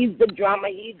church. He's the drummer.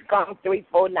 He's gone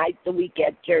 3-4 nights a week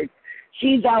at church.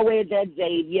 She's always at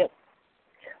Xavier.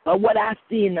 But what I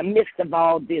see in the midst of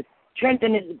all this,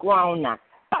 Trenton is grown now,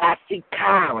 but I see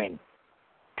Karen.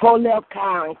 Poor little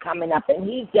Karen coming up, and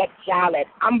he's that child, that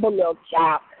humble little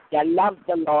child that loves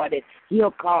the Lord, and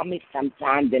he'll call me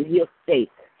sometimes, and he'll say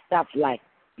stuff like,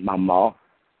 Mama,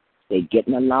 they're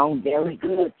getting along very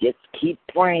good. Just keep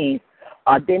praying.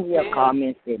 Or then he'll call me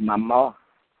and say, Mama,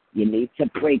 you need to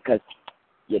pray because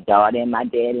your daughter and my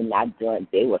daddy not doing,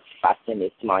 they was fussing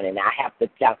this morning. I have to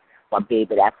tell my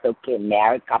baby, that's okay,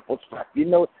 married couples fuss.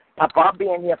 Papa be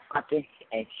in here fussing,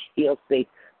 and she'll say,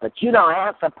 but you don't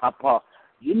answer, Papa.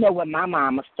 You know what my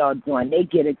mama start doing. They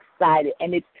get excited,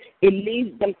 and it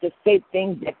leads them to say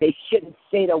things that they shouldn't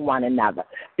say to one another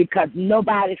because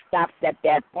nobody stops at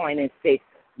that point and says,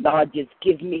 Lord, just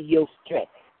give me your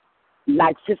strength.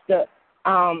 Like Sister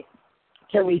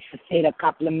Teresa said a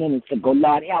couple of minutes ago,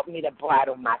 Lord, help me to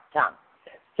bridle my tongue.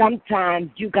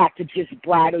 Sometimes you got to just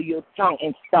bridle your tongue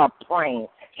and start praying.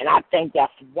 And I think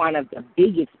that's one of the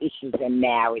biggest issues in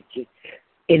marriages,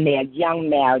 in their young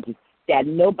marriages, that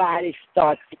nobody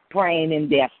starts praying in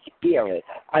their spirit.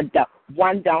 Or the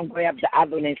one don't grab the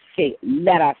other and say,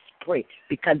 let us pray,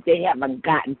 because they haven't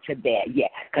gotten to that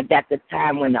yet. Because at the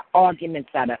time when the arguments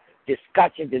or the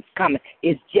discussions is coming,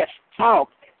 it's just talk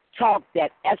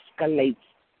that escalates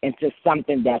into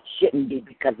something that shouldn't be,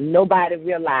 because nobody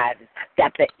realizes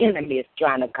that the enemy is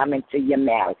trying to come into your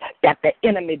marriage, that the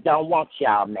enemy don't want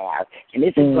y'all married. And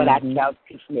this is what I tell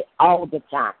Tiffany all the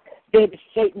time. Baby,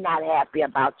 Satan not happy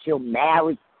about your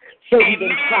marriage. Satan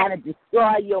been trying to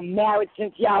destroy your marriage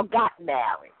since y'all got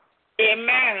married.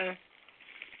 Amen.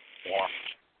 Yeah.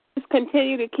 Just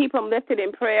continue to keep them lifted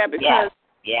in prayer, because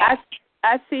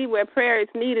I see where prayer is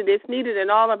needed. It's needed in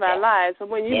all of our lives. So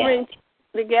when you bring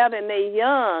together and they're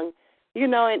young,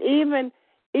 and even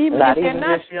not if they're even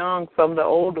not just young, some of the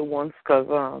older ones, because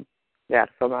got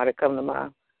somebody come to my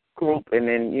group, and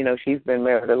then she's been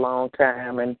married a long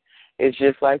time, and it's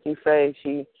just like you say,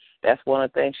 that's one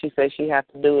of the things she says she has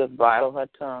to do is bridle her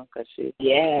tongue, because she,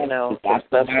 some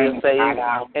stuff she'll say.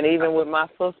 And even with my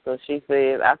sister, she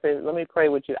says, I said, let me pray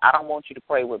with you. I don't want you to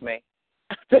pray with me.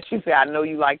 She said, I know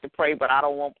you like to pray, but I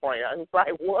don't want prayer. I was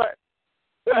like, what?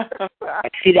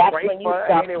 See, that's when you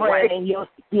start praying in your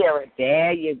spirit.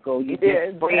 There you go. You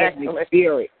just pray in your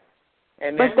spirit.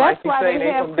 And then, like you say,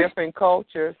 they're from different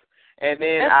cultures. And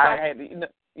then I had,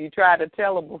 you tried to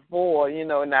tell her before,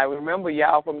 and I remember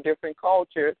y'all from different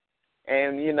cultures.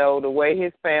 and the way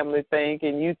his family think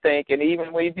and you think, and even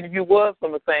if you was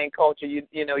from the same culture,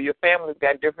 your family's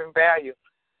got different values.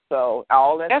 So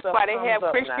all that That's stuff why they have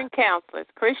Christian counselors,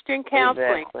 Christian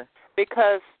counseling, exactly.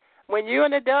 Because when you're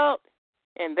an adult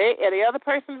and the other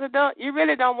person's adult, you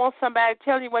really don't want somebody to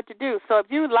tell you what to do. So if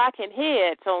you locking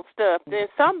heads on stuff, then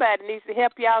somebody needs to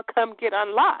help y'all come get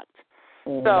unlocked.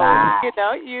 So,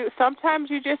 sometimes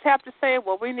you just have to say,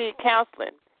 well, we need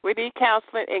counseling. We need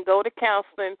counseling, and go to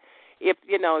counseling. If,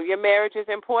 your marriage is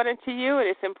important to you and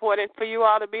it's important for you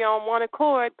all to be on one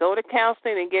accord, go to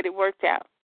counseling and get it worked out.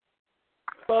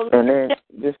 And then,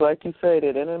 just like you say, the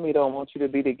enemy don't want you to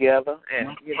be together.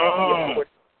 And,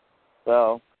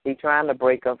 so he's trying to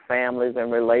break up families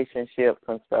and relationships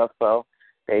and stuff. So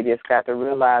they just got to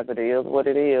realize it is what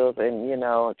it is, and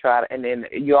and then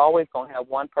you're always gonna have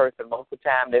one person most of the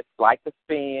time that's like to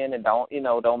spend and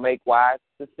don't make wise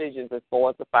decisions as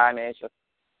far as the finances,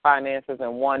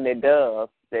 and one that does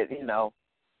that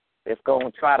that's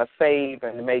gonna try to save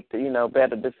and make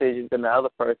better decisions than the other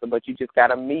person. But you just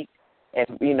gotta meet and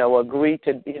agree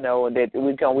to that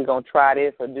we're gonna try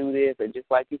this or do this, and just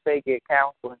like you say, get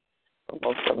counseling. But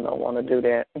most of them don't want to do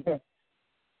that.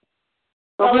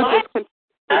 Well, we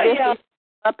just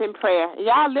up in prayer.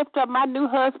 Y'all lift up my new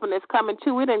husband that's coming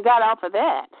too. We done got off of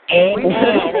that.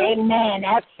 Amen.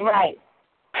 That's right.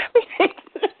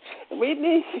 We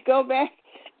need to go back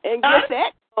and get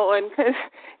that going because,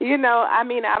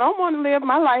 I don't want to live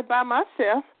my life by myself.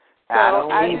 So I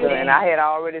don't either. And I had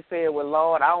already said, well,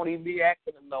 Lord, I don't even be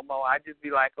asking him no more. I just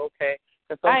be like, okay.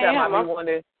 Because sometimes I be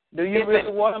wondering, do you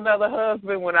really want another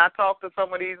husband? When I talk to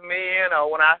some of these men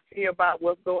or when I see about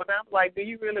what's going on, I'm like, do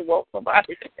you really want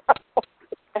somebody else?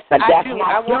 But that's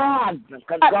not your husband,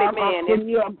 because God wants to give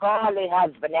you a godly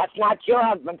husband. That's not your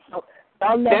husband, so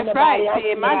don't let nobody else.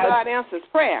 See, my God answers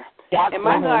prayer. That's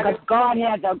because God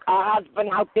has a husband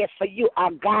out there for you,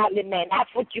 a godly man. That's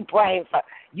what you're praying for.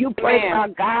 You pray for a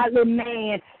godly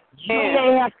man. You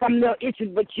may have some little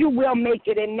issues, but you will make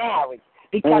it in marriage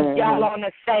because y'all on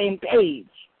the same page.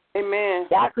 Amen.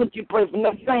 That's what you pray for.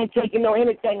 No, you ain't taking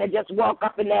anything to just walk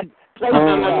up in that place.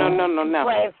 No.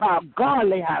 Praying for a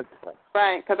godly husband.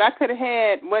 Right, because I could have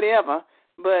had whatever,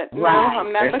 but no,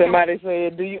 I'm not. And somebody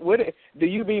said, do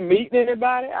you be meeting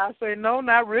anybody? I say, no,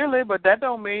 not really, but that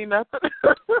don't mean nothing.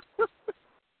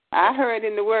 I heard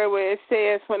in the word where it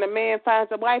says, when a man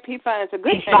finds a wife, he finds a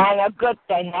good thing. He finds a good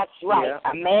thing, that's right.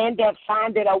 Yeah. A man that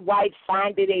findeth a wife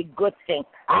findeth a good thing.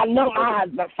 I know my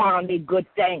husband found a good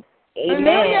thing.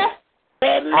 Amen.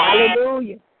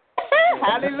 Hallelujah.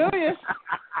 Hallelujah.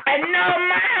 I know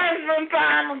my husband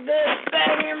found a good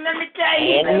thing, and let me tell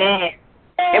you. Amen.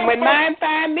 And when mine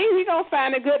find me, he gonna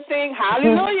find a good thing.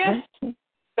 Hallelujah.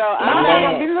 So I'm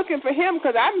not gonna be looking for him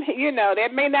because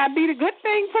that may not be the good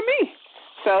thing for me.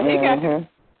 So he got to,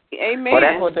 amen. Well,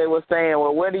 that's what they were saying.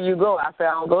 Well, where do you go? I said,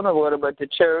 I don't go nowhere but to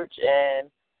church and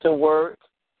to work.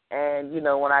 And,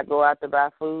 when I go out to buy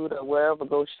food or wherever,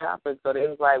 go shopping. So they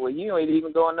was like, well, you ain't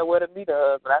even going nowhere to meet a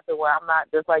husband. I said, well, I'm not,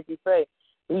 just like you say,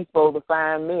 he's supposed to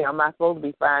find me. I'm not supposed to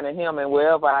be finding him. And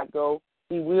wherever I go,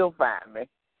 he will find me.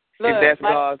 Look, if that's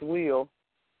God's will.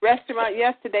 Restaurant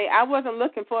yesterday, I wasn't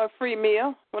looking for a free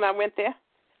meal when I went there.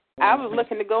 I was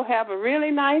looking to go have a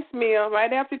really nice meal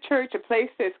right after church, a place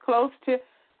that's close to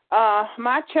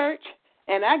my church.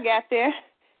 And I got there,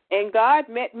 and God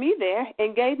met me there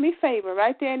and gave me favor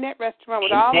right there in that restaurant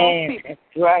with all those people.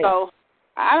 That's right. So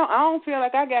I don't feel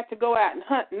like I got to go out and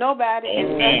hunt nobody.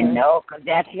 Amen. No, because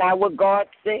that's not what God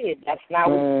said. That's not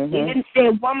what He didn't say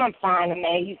woman find a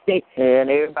man. He said and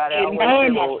everybody a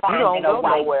man that finding a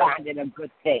wife finding a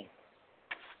good thing.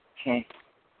 Okay.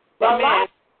 Well, I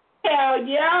tell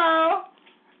y'all,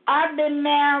 I've been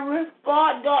married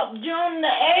June the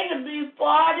 8th will be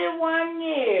 41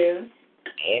 years.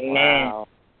 Amen. Wow.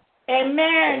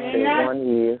 Amen. And that's 1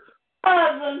 year.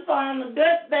 husband found a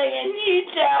good thing, and he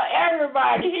tell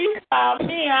everybody he found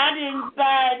me. I didn't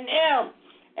find him.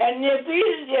 And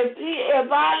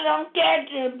if I don't catch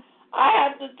him, I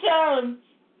have to tell him.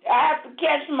 I have to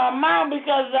catch my mom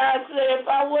because I said if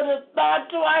I would have thought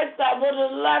twice, I would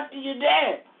have left you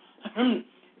there.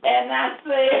 And I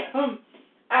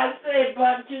said,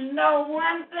 but you know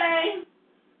one thing?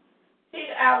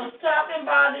 I was talking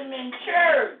about him in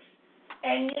church,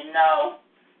 and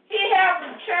he have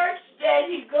a church that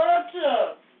he go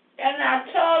to, and I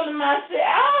told him, I said,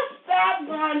 I'll stop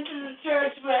going to the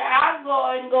church, but I'll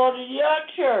go to your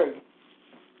church.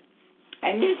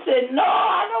 And he said, no,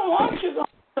 I don't want you going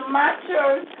to my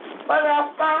church, but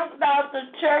I found out the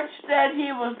church that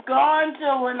he was going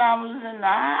to when I was in the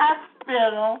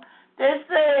hospital, they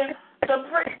said the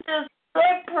preacher's a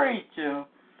good preacher.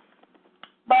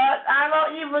 But I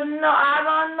don't even know. I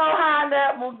don't know how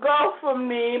that will go for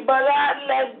me. But I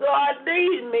let God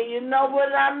lead me. You know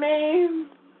what I mean?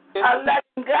 I let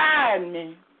Him guide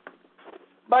me.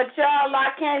 But y'all,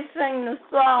 I can't sing the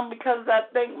song because I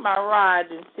think my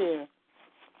ride is here.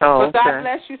 Oh, well, God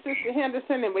bless you, Sister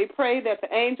Henderson, and we pray that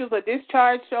the angels are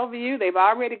discharged over you. They've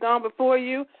already gone before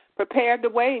you, prepared the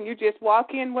way, and you just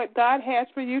walk in what God has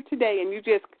for you today, and you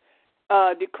just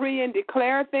decree and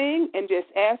declare a thing and just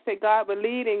ask that God will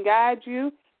lead and guide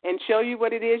you and show you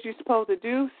what it is you're supposed to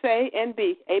do, say, and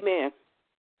be. Amen.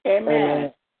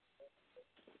 Amen.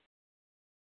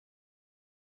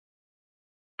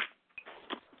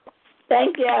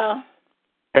 Thank you.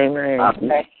 Amen. God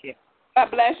bless you.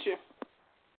 God bless you.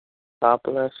 God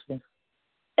bless you.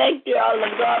 Thank you all,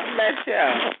 and God bless you.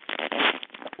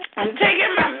 I'm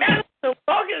taking my medicine,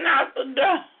 walking out the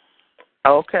door.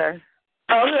 Okay.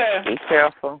 Okay. Be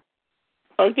careful.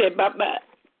 Okay, bye-bye.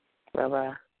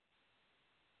 Bye-bye.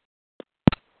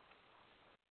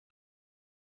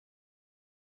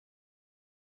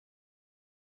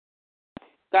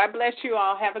 God bless you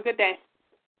all. Have a good day.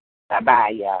 Bye-bye,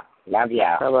 y'all. Love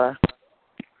y'all. Bye-bye.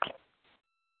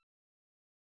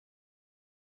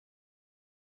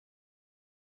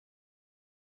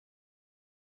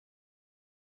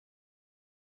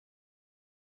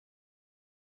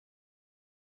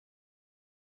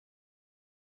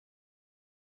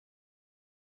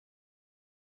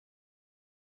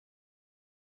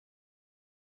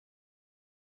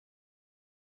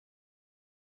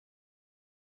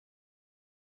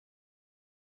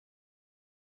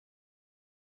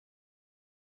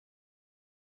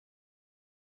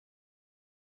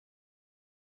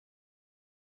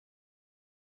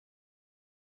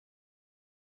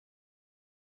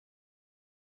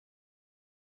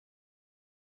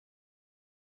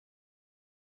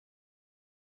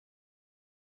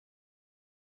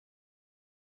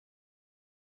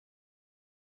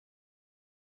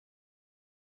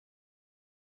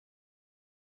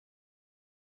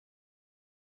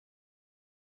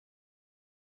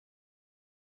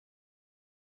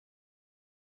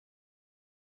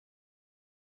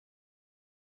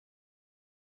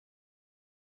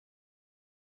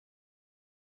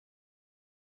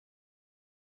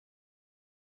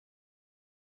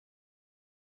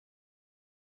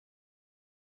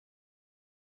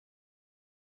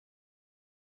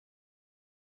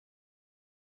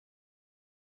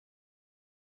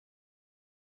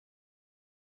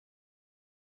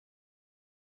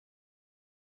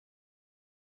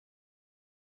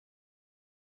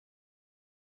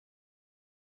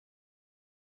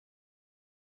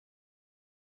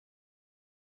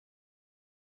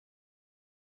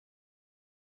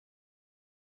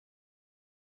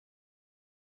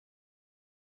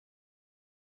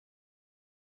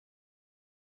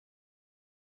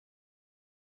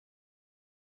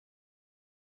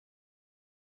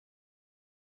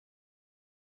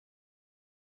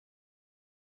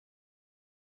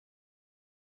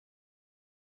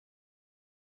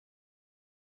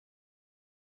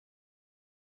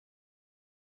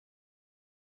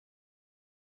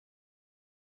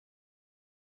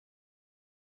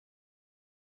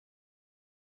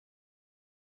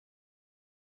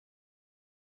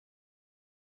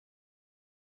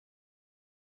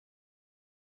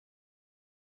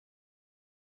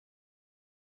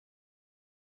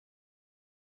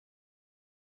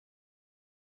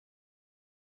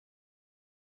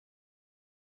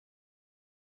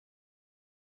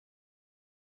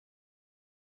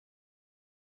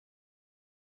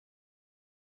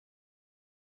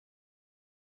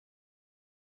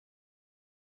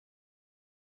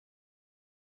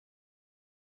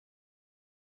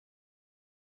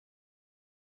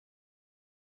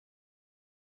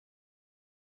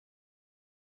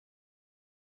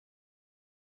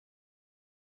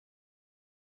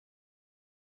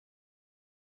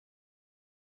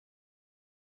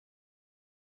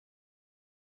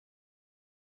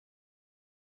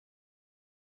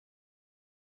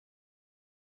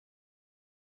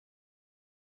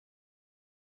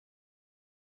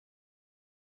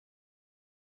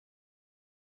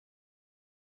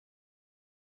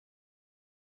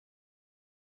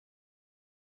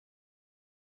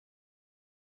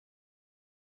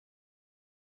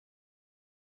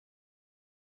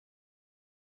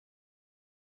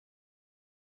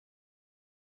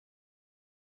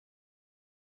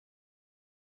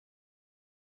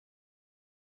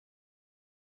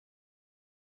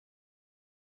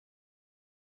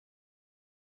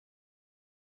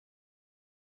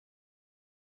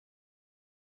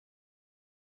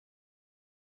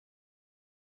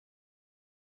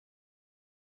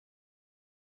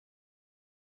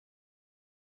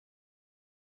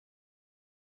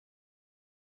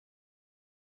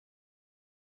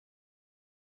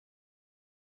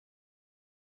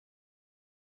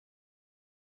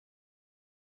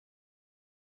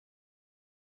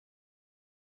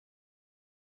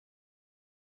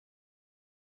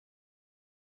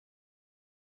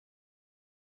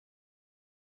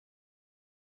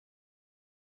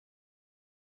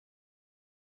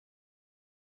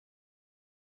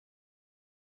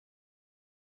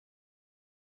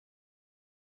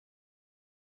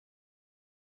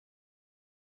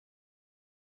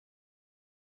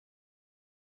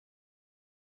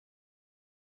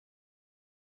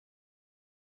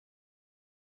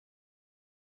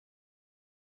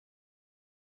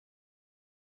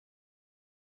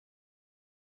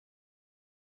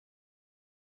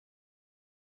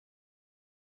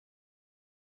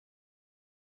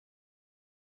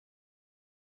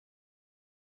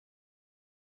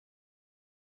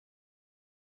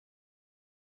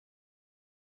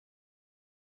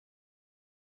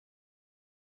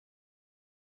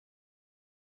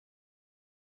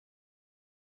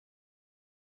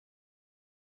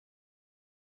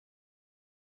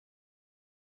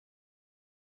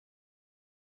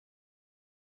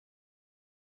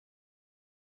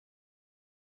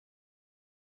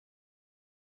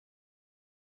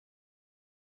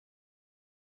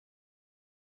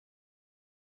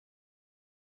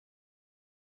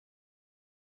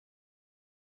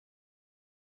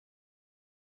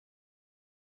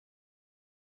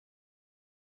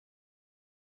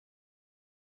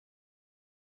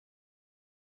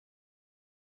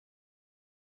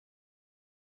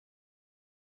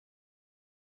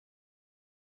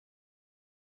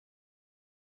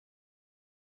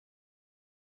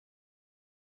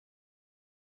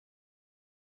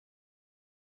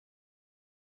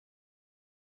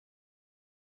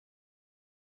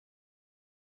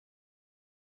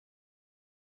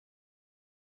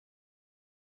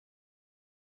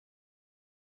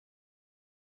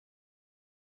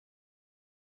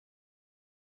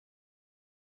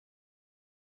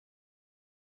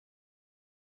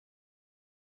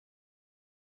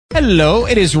 Hello,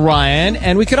 it is Ryan,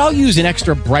 and we could all use an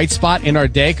extra bright spot in our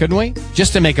day, couldn't we?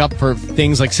 Just to make up for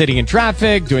things like sitting in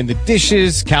traffic, doing the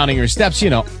dishes, counting your steps,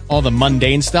 all the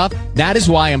mundane stuff. That is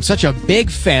why I'm such a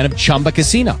big fan of Chumba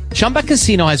Casino. Chumba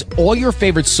Casino has all your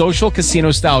favorite social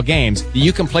casino-style games that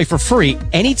you can play for free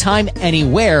anytime,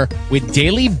 anywhere with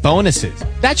daily bonuses.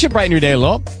 That should brighten your day a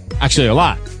little. Actually, a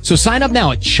lot. So sign up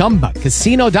now at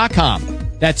ChumbaCasino.com.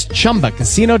 That's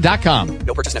ChumbaCasino.com.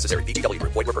 No purchase necessary. VGW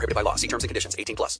Group. Void where prohibited by law. See terms and conditions. 18+.